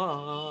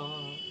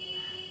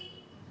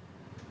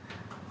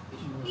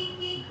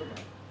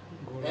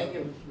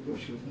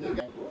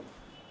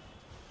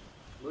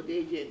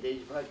 এই যে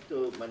দেশভাগ তো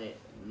মানে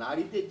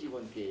নারীদের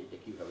জীবনকে এটা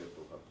কিভাবে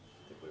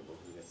প্রভাবিত করে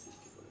বহুবিধ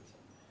সৃষ্টি করেছে?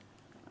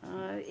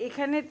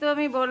 এখানে তো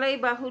আমি বলাই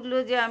বাহুল্য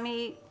যে আমি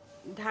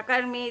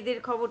ঢাকার মেয়েদের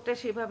খবরটা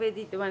সেভাবে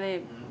দিতে, মানে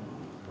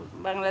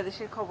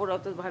বাংলাদেশের খবর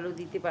অত ভালো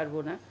দিতে পারবো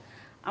না,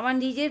 আমার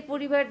নিজের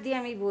পরিবার দিয়ে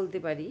আমি বলতে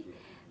পারি।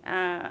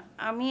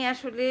 আমি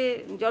আসলে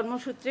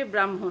জন্মসূত্রে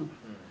ব্রাহ্মণ,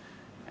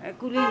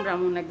 কুলীন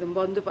ব্রাহ্মণ, একদম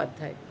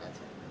বন্দ্যোপাধ্যায়,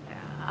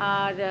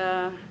 আর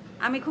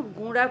আমি খুব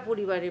গোঁড়া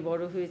পরিবারে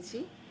বড় হয়েছি।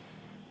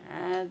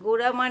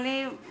 গোঁড়া মানে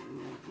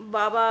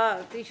বাবা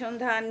কৃষণ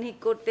ধান ঠিক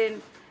করতেন,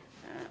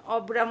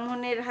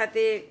 অব্রাহ্মণের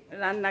হাতে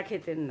রান্না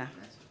খেতেন না।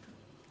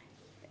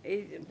 এই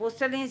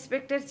পোস্টাল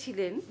ইন্সপেক্টর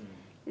ছিলেন,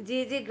 যে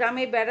যে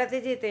গ্রামে বেড়াতে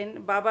যেতেন,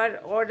 বাবার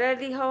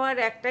অর্ডারলি হওয়ার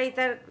একটাই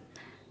তার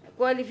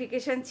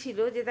কোয়ালিফিকেশান ছিল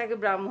যে তাকে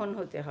ব্রাহ্মণ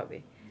হতে হবে,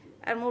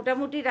 আর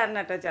মোটামুটি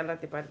রান্নাটা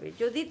চালাতে পারবে।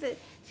 যদি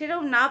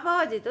সেরকম না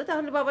পাওয়া যেত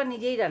তাহলে বাবা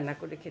নিজেই রান্না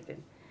করে খেতেন,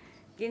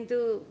 কিন্তু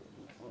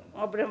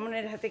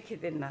অব্রাহ্মণের হাতে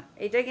খেতেন না।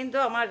 এটা কিন্তু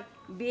আমার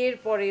বিয়ের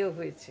পরেও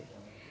হয়েছে।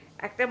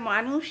 একটা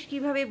মানুষ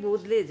কিভাবে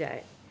বদলে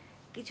যায়,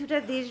 কিছুটা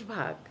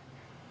দেশভাগ,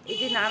 এই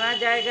যে নানা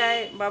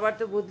জায়গায়, বাবার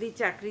তো বদলির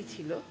চাকরি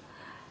ছিল,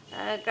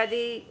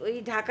 কাজেই ওই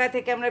ঢাকা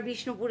থেকে আমরা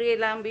বিষ্ণুপুরে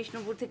এলাম,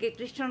 বিষ্ণুপুর থেকে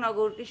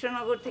কৃষ্ণনগর,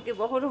 কৃষ্ণনগর থেকে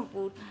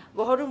বহরমপুর,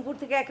 বহরমপুর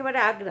থেকে একেবারে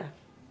আগ্রা,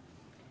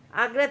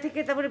 আগ্রা থেকে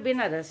তারপরে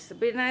বেনারস,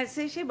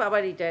 বেনারসে এসে বাবা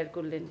রিটায়ার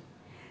করলেন।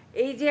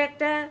 এই যে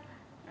একটা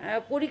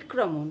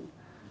পরিক্রমণ,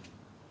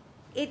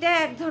 এটা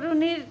এক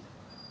ধরনের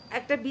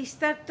একটা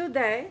বিস্তার তো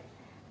দেয়,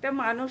 একটা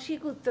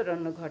মানসিক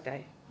উত্তরণ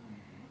ঘটায়।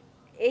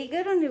 এই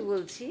কারণে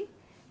বলছি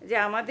যে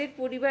আমাদের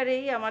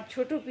পরিবারেই আমার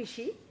ছোট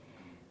পিসি,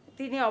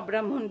 তিনি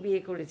অব্রাহ্মণ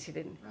বিয়ে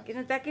করেছিলেন,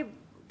 কিন্তু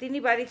তিনি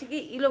বাড়ি থেকে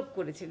ইলোপ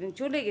করেছিলেন,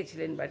 চলে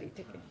গেছিলেন বাড়ি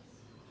থেকে।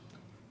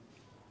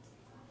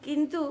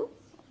 কিন্তু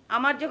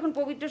আমার যখন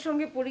পবিত্রর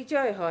সঙ্গে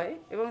পরিচয় হয়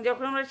এবং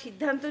যখন আমরা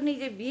সিদ্ধান্ত নিই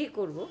যে বিয়ে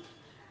করব,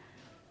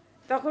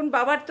 তখন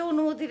বাবার তো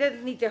অনুমতিটা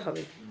নিতে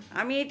হবে।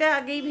 আমি এটা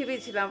আগেই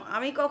ভেবেছিলাম,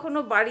 আমি কখনো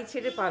বাড়ি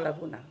ছেড়ে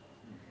পালাবো না,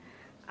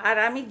 আর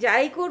আমি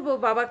যাই করব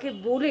বাবাকে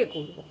বলে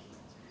করব।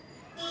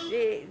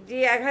 যে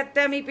আঘাতটা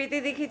আমি পেতে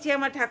দেখেছি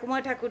আমার ঠাকুমা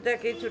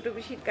ঠাকুরদাকে ছোটো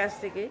পিসির কাছ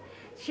থেকে,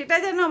 সেটা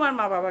যেন আমার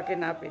মা বাবাকে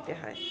না পেতে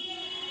হয়।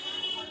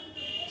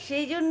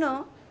 সেই জন্য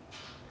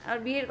আর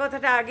বিয়ের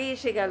কথাটা আগে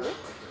এসে গেল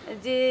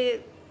যে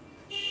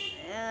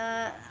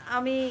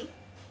আমি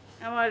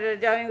আমার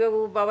জামাইবাবু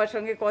বাবার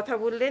সঙ্গে কথা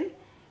বললেন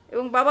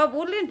এবং বাবা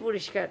বললেন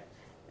পরিষ্কার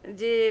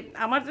যে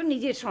আমার তো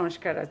নিজের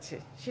সংস্কার আছে,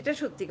 সেটা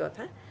সত্যি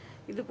কথা,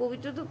 কিন্তু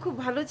পবিত্র তো খুব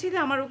ভালো ছিল,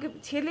 আমার ওকে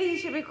ছেলে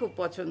হিসেবে খুব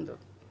পছন্দ।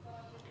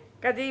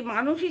 কাজেই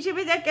মানুষ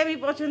হিসেবে যাকে আমি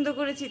পছন্দ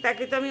করেছি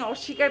তাকে তো আমি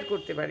অস্বীকার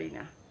করতে পারি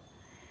না।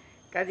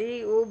 কাজেই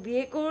ও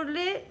বিয়ে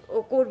করলে ও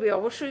করবে,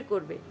 অবশ্যই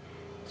করবে।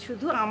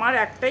 শুধু আমার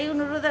একটাই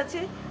অনুরোধ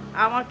আছে,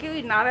 আমাকে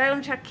ওই নারায়ণ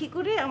সাক্ষী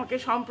করে আমাকে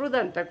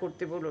সম্প্রদানটা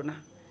করতে বলো না,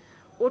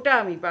 ওটা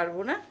আমি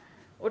পারবো না,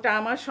 ওটা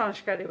আমার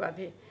সংস্কারে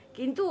বাধে।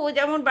 কিন্তু ও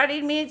যেমন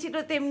বাড়ির মেয়ে ছিল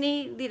তেমনি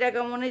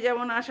দিরাগমনে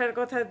যেমন আসার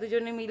কথা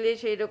দুজনে মিলে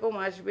সেই রকম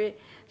আসবে,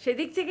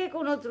 সেদিক থেকে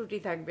কোনো ত্রুটি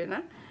থাকবে না।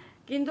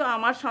 কিন্তু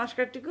আমার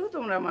সংস্কারটিকেও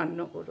তোমরা মান্য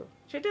করো,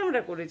 সেটা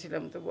আমরা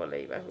করেছিলাম তো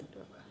বলাই বাহুল্য।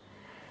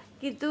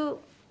 কিন্তু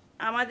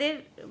আমাদের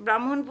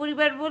ব্রাহ্মণ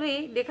পরিবার বলেই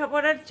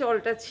লেখাপড়ার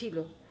চলটা ছিল।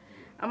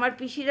 আমার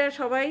পিসিরা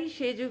সবাই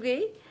সে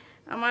যুগেই,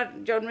 আমার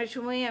জন্মের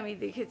সময়ই আমি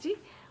দেখেছি,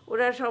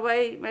 ওরা সবাই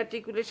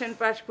ম্যাট্রিকুলেশন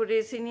পাস করে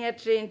সিনিয়র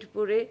ট্রেন্ড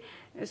পড়ে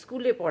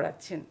স্কুলে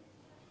পড়াচ্ছেন।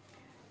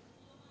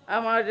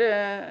 আমার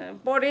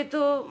পরে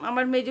তো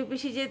আমার মেজ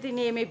পিসি যে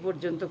তিনি এমএ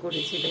পর্যন্ত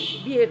করেছিলেন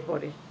বিয়ের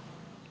পরে,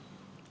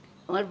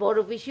 আমার বড়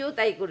পিসিও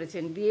তাই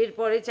করেছেন, বিয়ের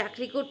পরে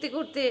চাকরি করতে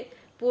করতে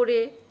পড়ে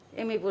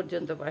এমএ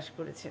পর্যন্ত পাস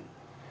করেছেন।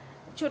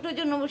 ছোটো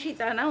জন্মবসী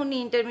তা না, উনি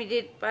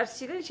ইন্টারমিডিয়েট পাস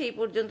ছিলেন সেই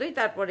পর্যন্তই,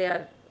 তারপরে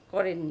আর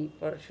করেননি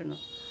পড়াশুনো।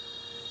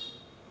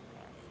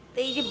 তো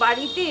এই যে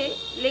বাড়িতে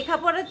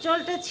লেখাপড়ার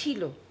চলটা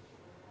ছিল,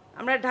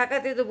 আমরা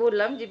ঢাকাতে তো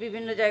বললাম যে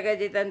বিভিন্ন জায়গায়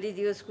যেতাম,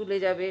 দিদিও স্কুলে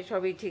যাবে,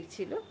 সবই ঠিক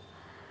ছিল।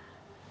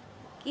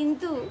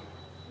 কিন্তু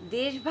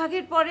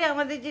দেশভাগের পরে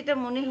আমাদের যেটা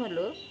মনে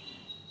হলো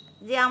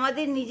যে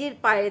আমাদের নিজের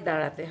পায়ে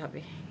দাঁড়াতে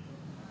হবে,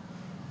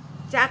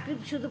 চাকরি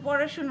শুধু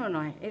পড়াশুনো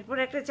নয়, এরপর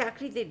একটা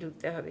চাকরিতে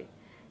ঢুকতে হবে।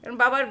 কারণ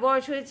বাবার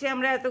বয়স হয়েছে,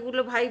 আমরা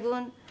এতগুলো ভাই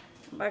বোন,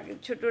 বা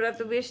ছোটরা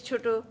তো বেশ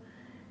ছোট,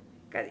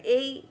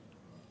 এই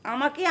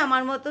আমাকে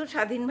আমার মতো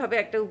স্বাধীনভাবে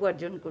একটা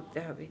উপার্জন করতে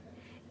হবে,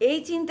 এই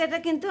চিন্তাটা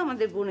কিন্তু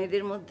আমাদের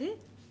বোনেদের মধ্যে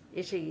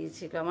এসে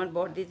গিয়েছিল। আমার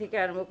বড়দি থেকে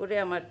আরম্ভ করে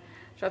আমার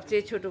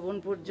সবচেয়ে ছোট বোন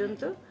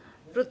পর্যন্ত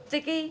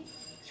প্রত্যেকেই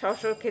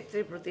স্ব ক্ষেত্রে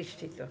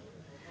প্রতিষ্ঠিত।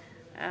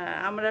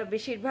 আমরা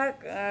বেশিরভাগ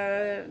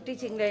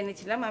টিচিং লাইনে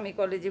ছিলাম, আমি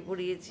কলেজে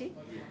পড়িয়েছি,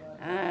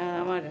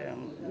 আমার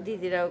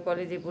দিদিরাও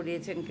কলেজে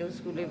পড়িয়েছেন, কেউ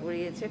স্কুলে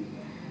পড়িয়েছেন,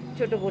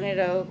 ছোটো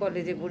বোনেরাও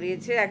কলেজে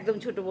পড়িয়েছে, একদম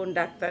ছোটো বোন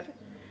ডাক্তার।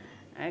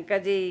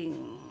 কাজেই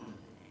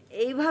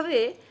এইভাবে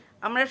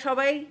আমরা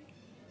সবাই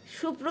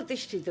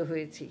সুপ্রতিষ্ঠিত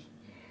হয়েছি।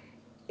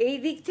 এই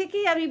দিক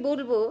থেকেই আমি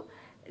বলবো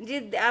যে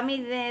আমি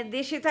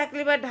দেশে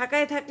থাকলে বা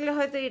ঢাকায় থাকলে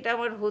হয়তো এটা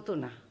আমার হতো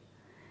না,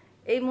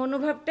 এই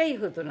মনোভাবটাই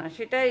হতো না।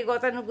 সেটাই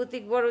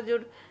গতানুগতিক বড়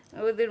জোর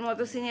ওদের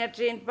মতো সিনিয়র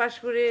ট্রেন পাস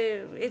করে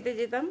এতে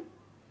যেতাম।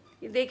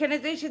 কিন্তু এখানে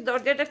তো এসে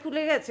দরজাটা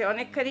খুলে গেছে,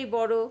 অনেকখানি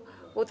বড়,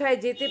 কোথায়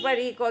যেতে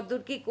পারি,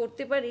 কতদূর কী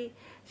করতে পারি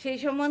সেই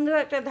সম্বন্ধেও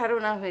একটা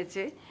ধারণা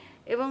হয়েছে।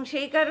 এবং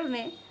সেই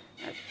কারণে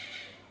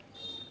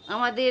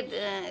আমাদের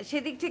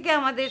সেদিক থেকে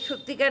আমাদের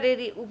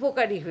সত্যিকারেরই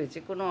উপকারী হয়েছে,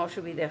 কোনো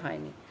অসুবিধা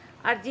হয়নি।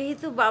 আর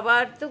যেহেতু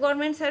বাবার তো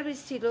গভর্নমেন্ট সার্ভিস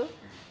ছিল,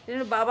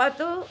 বাবা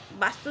তো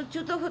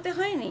বাস্তুচ্যুত হতে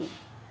হয়নি।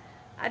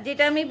 আর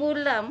যেটা আমি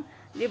বললাম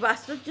যে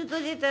বাস্তুচ্যুত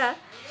যেটা,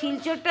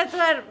 শিলচরটা তো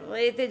আর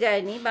এতে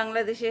যায়নি,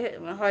 বাংলাদেশে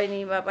হয়নি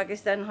বা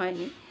পাকিস্তান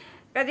হয়নি,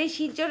 কাজেই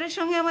শিলচরের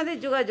সঙ্গে আমাদের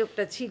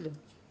যোগাযোগটা ছিল,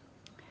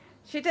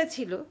 সেটা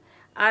ছিল।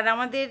 আর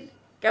আমাদের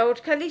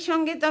কেওটখালির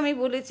সঙ্গে তো আমি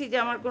বলেছি যে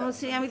আমার কোনো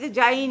স্মৃতি, আমি তো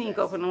যাইনি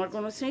কখনো, আমার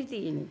কোনো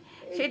স্মৃতিই নেই,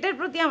 সেটার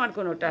প্রতি আমার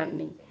কোনো টান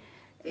নেই।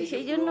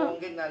 সেই জন্য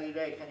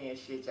নারীরা এখানে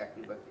এসে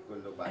চাকরি বাকরি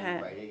করলো,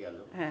 বাইরে গেল,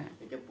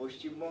 এটা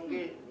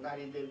পশ্চিমবঙ্গের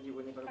নারীদের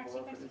জীবনে কোনো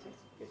প্রভাব ফেলেছে?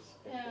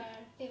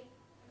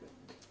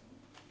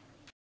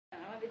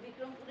 আমাদের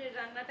বিক্রমপুরের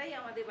রান্নাটাই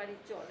আমাদের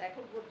বাড়ির চল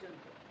এখন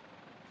পর্যন্ত।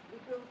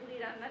 বিক্রমপুরি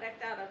রান্নার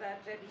একটা আলাদা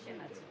ট্র্যাডিশন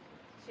আছে,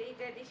 সেই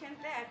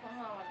ট্র্যাডিশনটা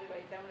এখনও আমাদের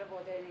বাড়িতে আমরা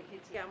বজায়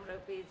রেখেছি, আমরা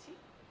পেয়েছি।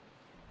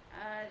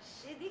 আর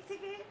সেদিক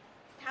থেকে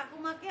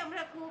ঠাকুমাকে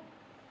আমরা খুব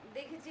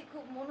দেখেছি,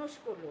 খুব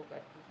মনস্ক লোক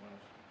আর কি।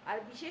 আর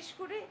বিশেষ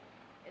করে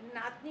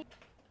নাতনি,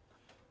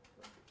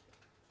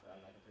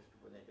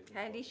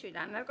 হ্যাঁ নিশ্চয়ই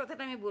রান্নার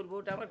কথাটা আমি বলবো,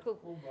 ওটা আমার খুব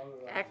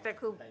একটা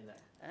খুব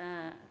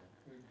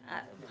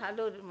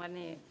ভালো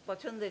মানে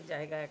পছন্দের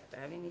জায়গা একটা,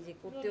 আমি নিজে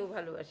করতেও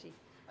ভালোবাসি,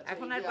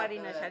 এখন আর পারি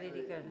না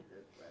শারীরিক কারণে।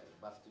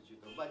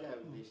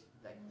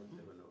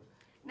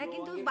 না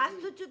কিন্তু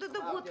বাস্তুচ্যুত তো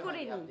বোধ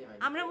করিনি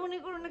আমরা, মনে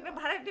করুন একটা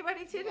ভাড়াটে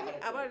বাড়ি ছেড়ে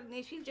আবার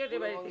শিলচরের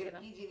বাড়িতে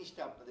গেলাম। কি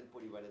জিনিসটা আপনাদের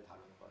পরিবারে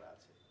ধারণ করা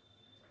আছে?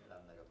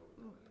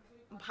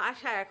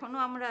 ভাষা এখনো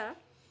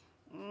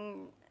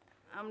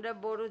আমরা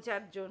বড়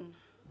চারজন,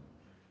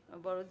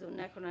 বড়জন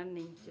এখন আর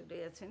নেই, চলে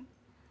গেছেন।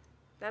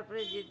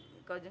 তারপরে যে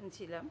কজন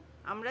ছিলাম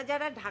আমরা,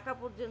 যারা ঢাকা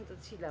পর্যন্ত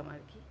ছিলাম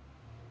আর কি,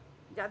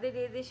 যাদের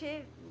এদেশে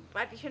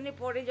পার্টিশনে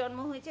পরে জন্ম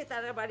হয়েছে,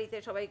 তারা বাড়িতে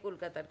সবাই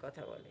কলকাতার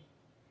কথা বলে।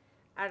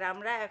 আর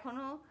আমরা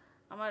এখনও,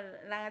 আমার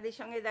রাঙাদির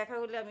সঙ্গে দেখা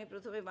হলে আমি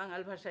প্রথমে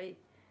বাঙাল ভাষায়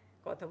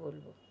কথা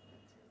বলবো।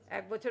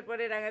 1 বছর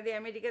পরে রাঙাদি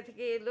আমেরিকা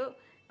থেকে এলো,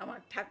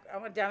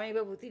 আমার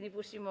জামাইবাবু, তিনি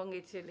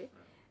পশ্চিমবঙ্গের ছেলে,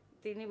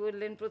 তিনি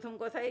বললেন প্রথম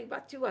কথাই,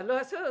 বাচ্চু ভালো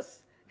আছোস,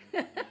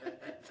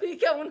 তুই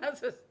কেমন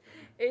আছোস,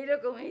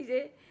 এইরকম। এই যে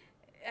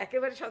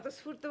একেবারে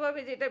স্বতঃস্ফূর্তভাবে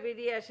যেটা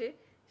বেরিয়ে আসে,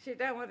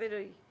 সেটা আমাদের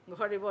ওই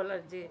ঘরে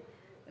বলার যে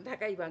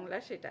ঢাকাই বাংলা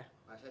সেটা।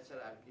 ভাষা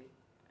ছাড়া আর কি?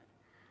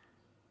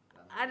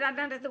 আর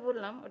রান্নাটা তো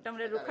বললাম, ওটা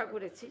আমরা রক্ষা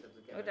করেছি,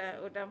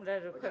 ওটা আমরা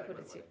রক্ষা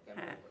করেছি।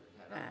 হ্যাঁ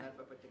হ্যাঁ। রান্নার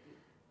ব্যাপারটা কি?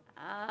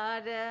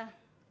 আর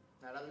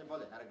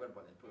বলেন, আরেকবার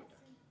বলেন পুরোটা।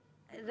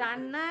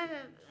 রান্নার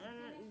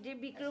যে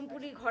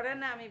বিক্রমপুরি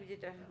ঘরানা, আমি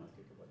যেটা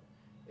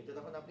এটা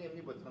তখন আপনি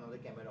এমনি বলতেন,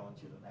 আমাদের ক্যামেরা অন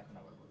ছিল না, এখন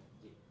আবার বলেন।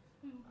 জি।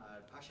 আর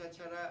ভাষা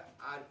ছাড়া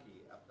আর কি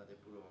আপনাদের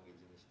পূর্ববঙ্গের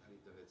জিনিস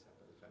ধারিত হয়েছে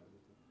আপনাদের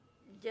ফ্যামিলিতে?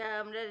 যা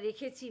আমরা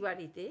রেখেছি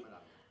বাড়িতে,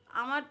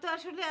 আমার তো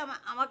আসলে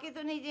আমাকে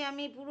তো নেই যে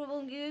আমি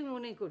পূর্ববঙ্গীয়ই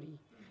মনে করি,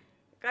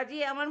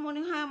 কাজেই আমার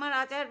মনে হয় আমার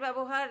আচার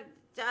ব্যবহার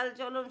চাল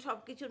চলন সব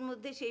কিছুর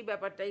মধ্যে সেই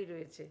ব্যাপারটাই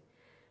রয়েছে।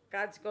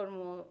 কাজকর্ম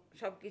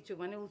সব কিছু,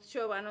 মানে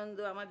উৎসব আনন্দ,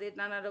 আমাদের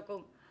নানা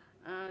রকম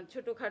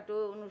ছোটোখাটো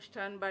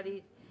অনুষ্ঠান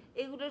বাড়ির,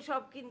 এগুলো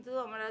সব কিন্তু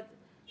আমরা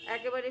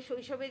একেবারে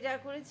শৈশবে যা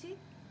করেছি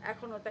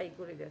এখনও তাই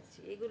করে যাচ্ছি,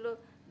 এগুলো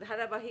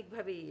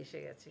ধারাবাহিকভাবেই এসে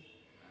গেছে।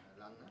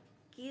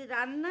 কি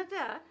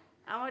রান্নাটা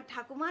আমার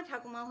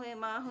ঠাকুমা হয়ে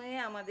মা হয়ে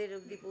আমাদের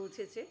অবধি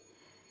পৌঁছেছে।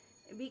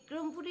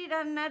 বিক্রমপুরি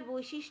রান্নার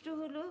বৈশিষ্ট্য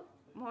হলো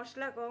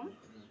মশলা কম,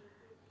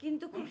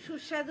 কিন্তু খুব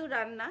সুস্বাদু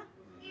রান্না,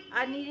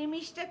 আর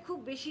নিরামিষটা খুব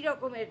বেশি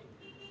রকমের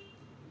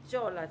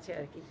চল আছে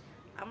আর কি।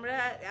 আমরা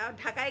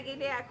ঢাকায়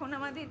গেলে এখন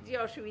আমাদের যে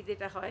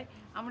অসুবিধাটা হয়,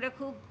 আমরা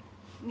খুব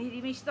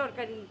নিরামিষ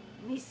তরকারি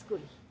মিস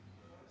করি,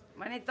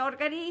 মানে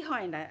তরকারিই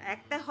হয় না,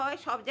 একটা হয়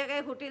সব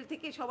জায়গায় হোটেল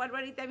থেকে সবার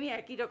বাড়িতে আমি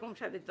একই রকম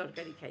স্বাদের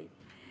তরকারি খাই।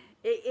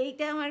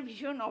 এইটা আমার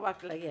ভীষণ অবাক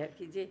লাগে আর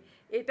কি, যে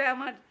এটা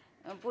আমার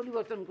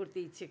পরিবর্তন করতে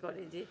ইচ্ছে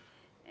করে, যে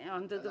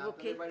অন্তত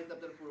পক্ষে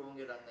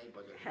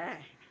হ্যাঁ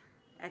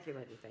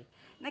একেবারে তাই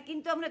না।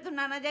 কিন্তু আমরা তো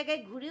নানা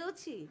জায়গায়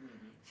ঘুরেওছি,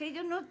 সেই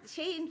জন্য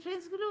সেই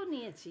ইনফ্লুয়েন্সগুলোও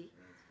নিয়েছি।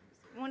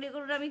 মনে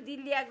করুন আমি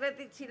দিল্লি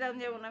আগ্রাতে ছিলাম,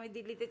 যেমন আমি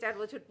দিল্লিতে 4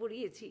 বছর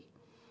পড়িয়েছি,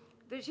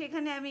 তো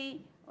সেখানে আমি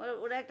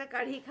ওরা একটা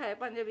কাঢ়ি খায়,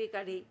 পাঞ্জাবি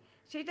কাঢ়ি,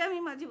 সেটা আমি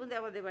মাঝে মধ্যে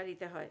আমাদের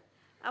বাড়িতে হয়।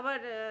 আবার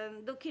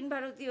দক্ষিণ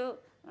ভারতীয়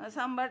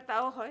সাম্বার,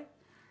 তাও হয়।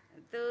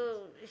 তো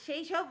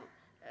সেই সব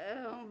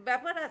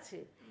ব্যাপার আছে,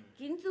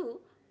 কিন্তু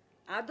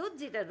আদত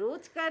যেটা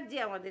রোজকার যে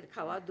আমাদের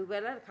খাওয়া,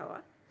 দুবেলার খাওয়া,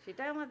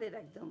 সেটা আমাদের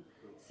একদম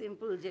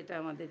সিম্পল, যেটা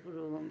আমাদের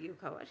পূর্ববঙ্গীয়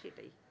খাওয়া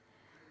সেটাই।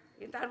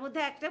 কিন্তু তার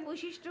মধ্যে একটা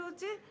বৈশিষ্ট্য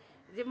হচ্ছে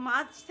যে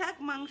মাছ থাক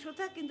মাংস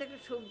থাক, কিন্তু একটা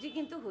সবজি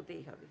কিন্তু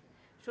হতেই হবে,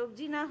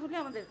 সবজি না হলে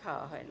আমাদের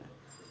খাওয়া হয় না।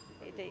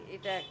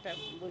 এটা একটা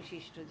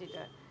বৈশিষ্ট্য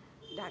যেটা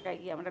ঢাকায়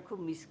গিয়ে আমরা খুব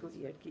মিস করি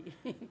আর কি।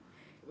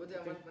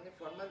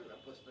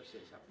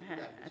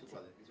 হ্যাঁ আচ্ছা।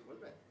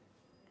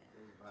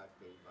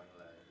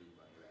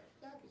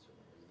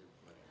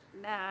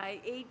 না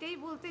এইটাই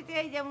বলতে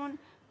চাই, যেমন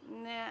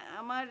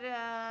আমার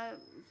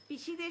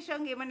পিসিদের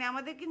সঙ্গে, মানে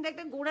আমাদের কিন্তু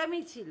একটা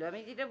গোড়ামি ছিল,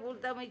 আমি যেটা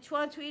বলতাম ওই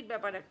ছোঁয়াছুঁয়ির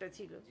ব্যাপার একটা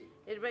ছিল,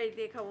 এর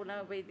বাড়িতে খাবো না,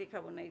 ওর বাড়িতে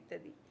খাবো না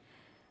ইত্যাদি।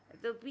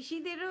 তো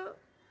পিসিদেরও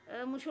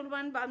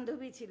মুসলমান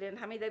বান্ধবী ছিলেন,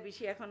 হামিদা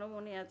পিসি এখনও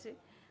মনে আছে,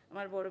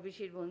 আমার বড়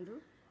পিসির বন্ধু,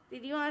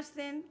 তিনিও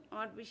আসতেন,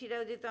 আমার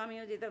পিসিরাও যেত,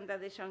 আমিও যেতাম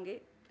তাদের সঙ্গে।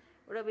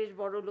 ওরা বেশ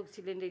বড় লোক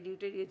ছিলেন, রেডিও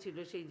টেডিও ছিল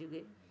সেই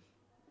যুগে।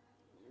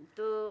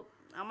 তো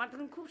আমার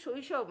তখন খুব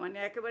শৈশব, মানে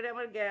একেবারে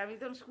আমি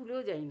তখন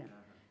স্কুলেও যাই না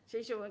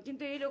সেই সময়,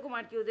 কিন্তু এইরকম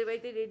আর কি, ওদের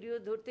বাড়িতে রেডিও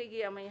ধরতে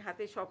গিয়ে আমি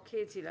হাতে শখ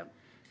খেয়েছিলাম,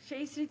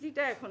 সেই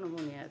স্মৃতিটা এখনও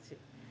মনে আছে।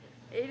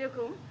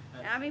 এইরকম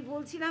আমি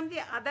বলছিলাম যে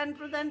আদান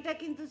প্রদানটা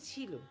কিন্তু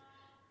ছিল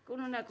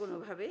কোনো না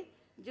কোনোভাবে,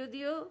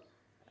 যদিও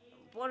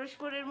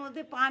পরস্পরের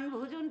মধ্যে পান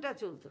ভোজনটা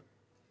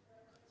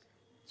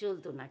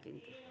চলতো না,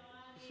 কিন্তু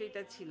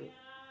সেটা ছিল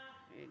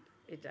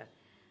এটা।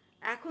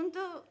 এখন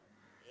তো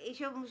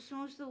এইসব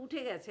সমস্ত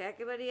উঠে গেছে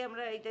একেবারেই,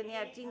 আমরা এটা নিয়ে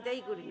আর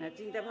চিন্তাই করি না,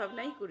 চিন্তা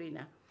ভাবনাই করি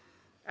না।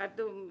 আর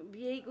তো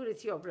বিয়েই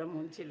করেছি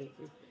অব্রাহ্মণ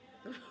ছেলেকে,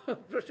 তো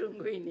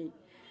প্রসঙ্গই নেই।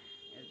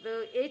 তো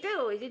এটাও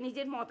ওই যে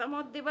নিজের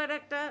মতামত দেবার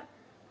একটা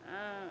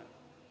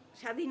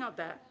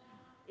স্বাধীনতা,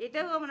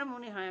 এটাও আমরা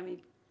মনে হয়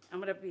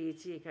আমরা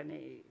পেয়েছি এখানে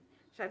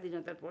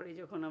স্বাধীনতার পরে,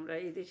 যখন আমরা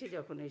এদেশে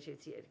যখন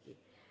এসেছি আর কি,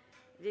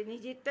 যে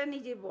নিজেরটা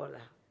নিজে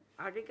বলা।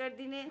 আগেকার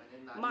দিনে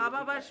মা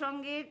বাবার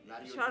সঙ্গে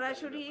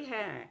সরাসরি,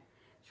 হ্যাঁ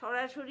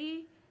সরাসরি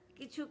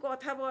কিছু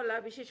কথা বলা,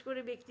 বিশেষ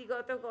করে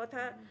ব্যক্তিগত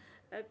কথা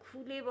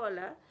খুলে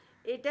বলা,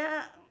 এটা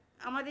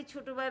আমাদের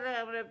ছোটোবেলায়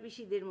আমরা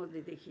পিসিদের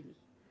মধ্যে দেখিনি,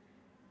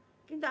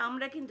 কিন্তু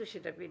আমরা কিন্তু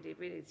সেটা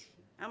পেরেছি।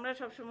 আমরা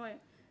সবসময়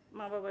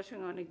মা বাবার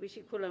সঙ্গে অনেক বেশি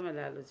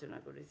খোলামেলা আলোচনা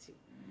করেছি,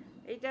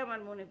 এইটা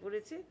আমার মনে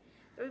পড়েছে।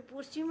 তবে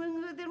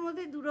পশ্চিমবঙ্গদের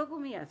মধ্যে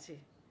দুরকমই আছে,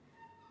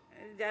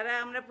 যারা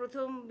আমরা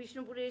প্রথম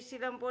বিষ্ণুপুরে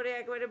এসেছিলাম, পরে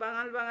একেবারে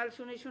বাঙাল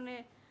শুনে শুনে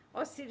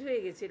অস্থির হয়ে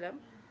গেছিলাম,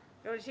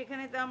 কারণ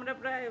সেখানে তো আমরা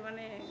প্রায়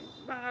মানে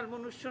বাঙাল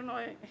মনুষ্য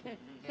নয়,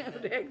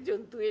 এক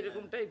জন্তু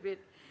এরকম টাইপের।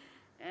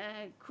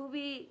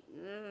 খুবই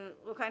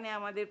ওখানে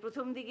আমাদের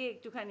প্রথম দিকে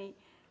একটুখানি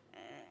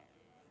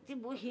যে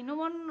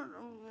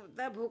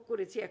হীনমন্যতা ভোগ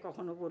করেছি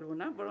কখনো বলবো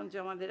না, বরঞ্চ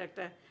আমাদের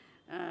একটা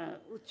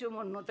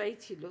উচ্চমন্যতাই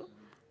ছিল,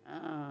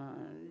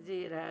 যে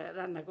এরা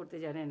রান্না করতে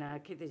জানে না,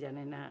 খেতে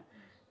জানে না,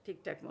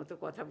 ঠিকঠাক মতো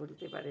কথা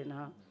বলতে পারে না,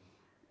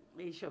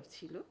 এইসব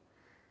ছিল।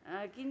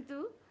 কিন্তু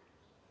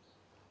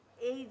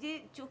এই যে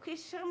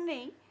চোখের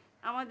সামনেই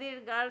আমাদের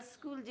গার্লস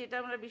স্কুল, যেটা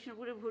আমরা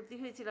বিষ্ণুপুরে ভর্তি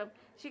হয়েছিলাম,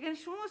 সেখানে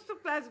সমস্ত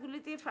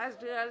ক্লাসগুলিতে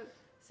first girl,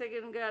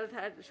 second girl,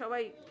 third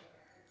সবাই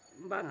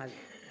বাঙালি,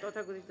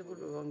 তথাকথিত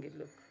পূর্ববঙ্গের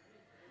লোক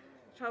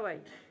সবাই।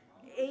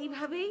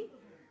 এইভাবেই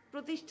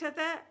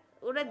প্রতিষ্ঠাতা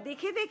ওরা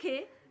দেখে দেখে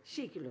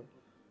শিখলো।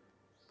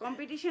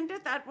 কম্পিটিশনটা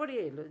তারপরে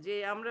এলো যে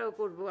আমরাও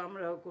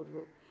করব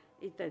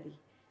ইত্যাদি।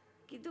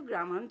 কিন্তু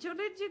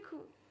গ্রামাঞ্চলের যে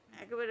খুব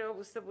একেবারে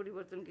অবস্থা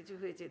পরিবর্তন কিছু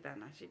হয়েছে তা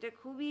না, সেটা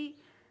খুবই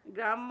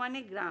গ্রাম মানে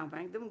গ্রাম,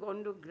 একদম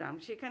গণ্ডক গ্রাম।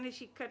 সেখানে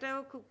শিক্ষাটাও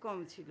খুব কম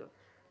ছিল,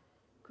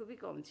 খুবই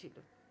কম ছিল,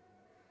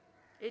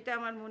 এটা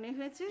আমার মনে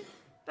হয়েছে।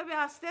 তবে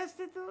আস্তে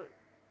আস্তে তো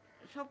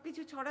সব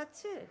কিছু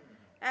ছড়াচ্ছে।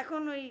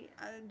 এখন ওই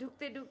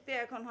ঢুকতে ঢুকতে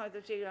এখন হয়তো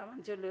সেই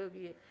গ্রামাঞ্চলেও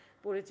গিয়ে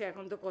পড়েছে।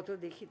 এখন তো কত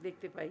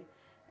দেখতে পাই,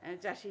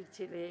 চাষির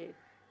ছেলে,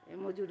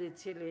 মজুরের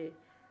ছেলে,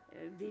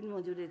 দিন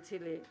মজুরের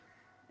ছেলে,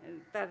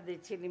 তাদের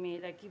ছেলে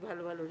মেয়েরা কি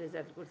ভালো ভালো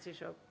রেজাল্ট করছে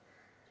সব।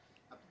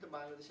 আপনি তো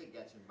বাংলাদেশে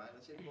গেছেন,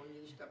 বাংলাদেশের কোন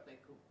জিনিসটা আপনাকে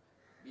খুব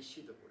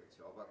বিস্মিত করেছে,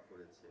 অবাক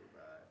করেছে?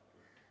 বা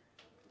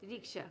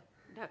রিক্সা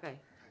ঢাকায়।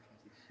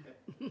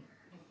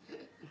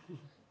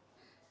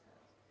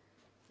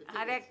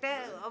 আর একটা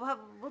অভাব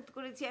বোধ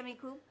করেছি আমি,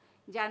 খুব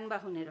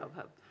যানবাহনের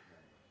অভাব।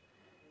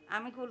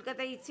 আমি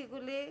কলকাতায় ইচ্ছে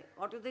করলে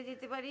অটোতে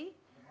যেতে পারি,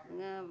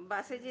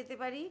 বাসে যেতে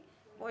পারি,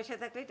 পয়সা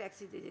থাকলে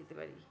ট্যাক্সিতে যেতে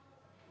পারি,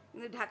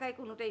 কিন্তু ঢাকায়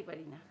কোনোটাই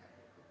পারি না।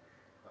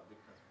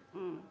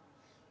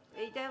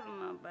 এইটা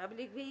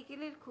পাবলিক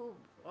ভেহিকেলের খুব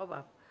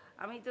অভাব।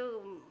 আমি তো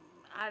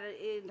আর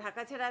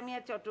ঢাকা ছাড়া আমি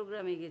আর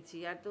চট্টগ্রামে গেছি,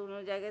 আর তো অন্য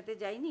জায়গাতে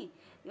যাইনি,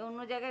 অন্য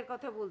জায়গার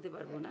কথা বলতে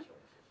পারবো না,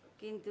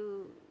 কিন্তু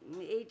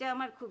এইটা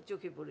আমার খুব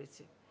চোখে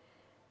পড়েছে।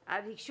 আর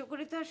রিক্সা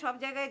করে তো আর সব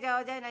জায়গায়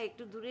যাওয়া যায় না,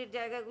 একটু দূরের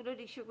জায়গাগুলো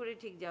রিক্সা করে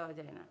ঠিক যাওয়া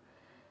যায় না।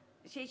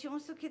 সেই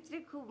সমস্ত ক্ষেত্রে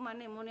খুব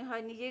মনে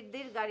হয়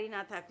নিজেদের গাড়ি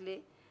না থাকলে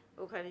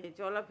ওখানে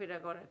চলাফেরা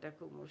করাটা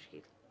খুব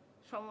মুশকিল।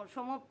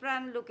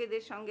 সমপ্রাণ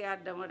লোকেদের সঙ্গে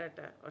আড্ডা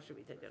মারাটা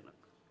অসুবিধাজনক,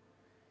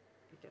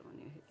 এটা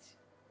মনে হয়েছে।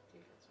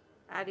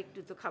 আর একটু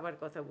তো খাবার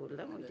কথা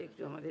বললাম, ওইটা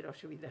একটু আমাদের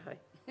অসুবিধা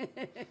হয়।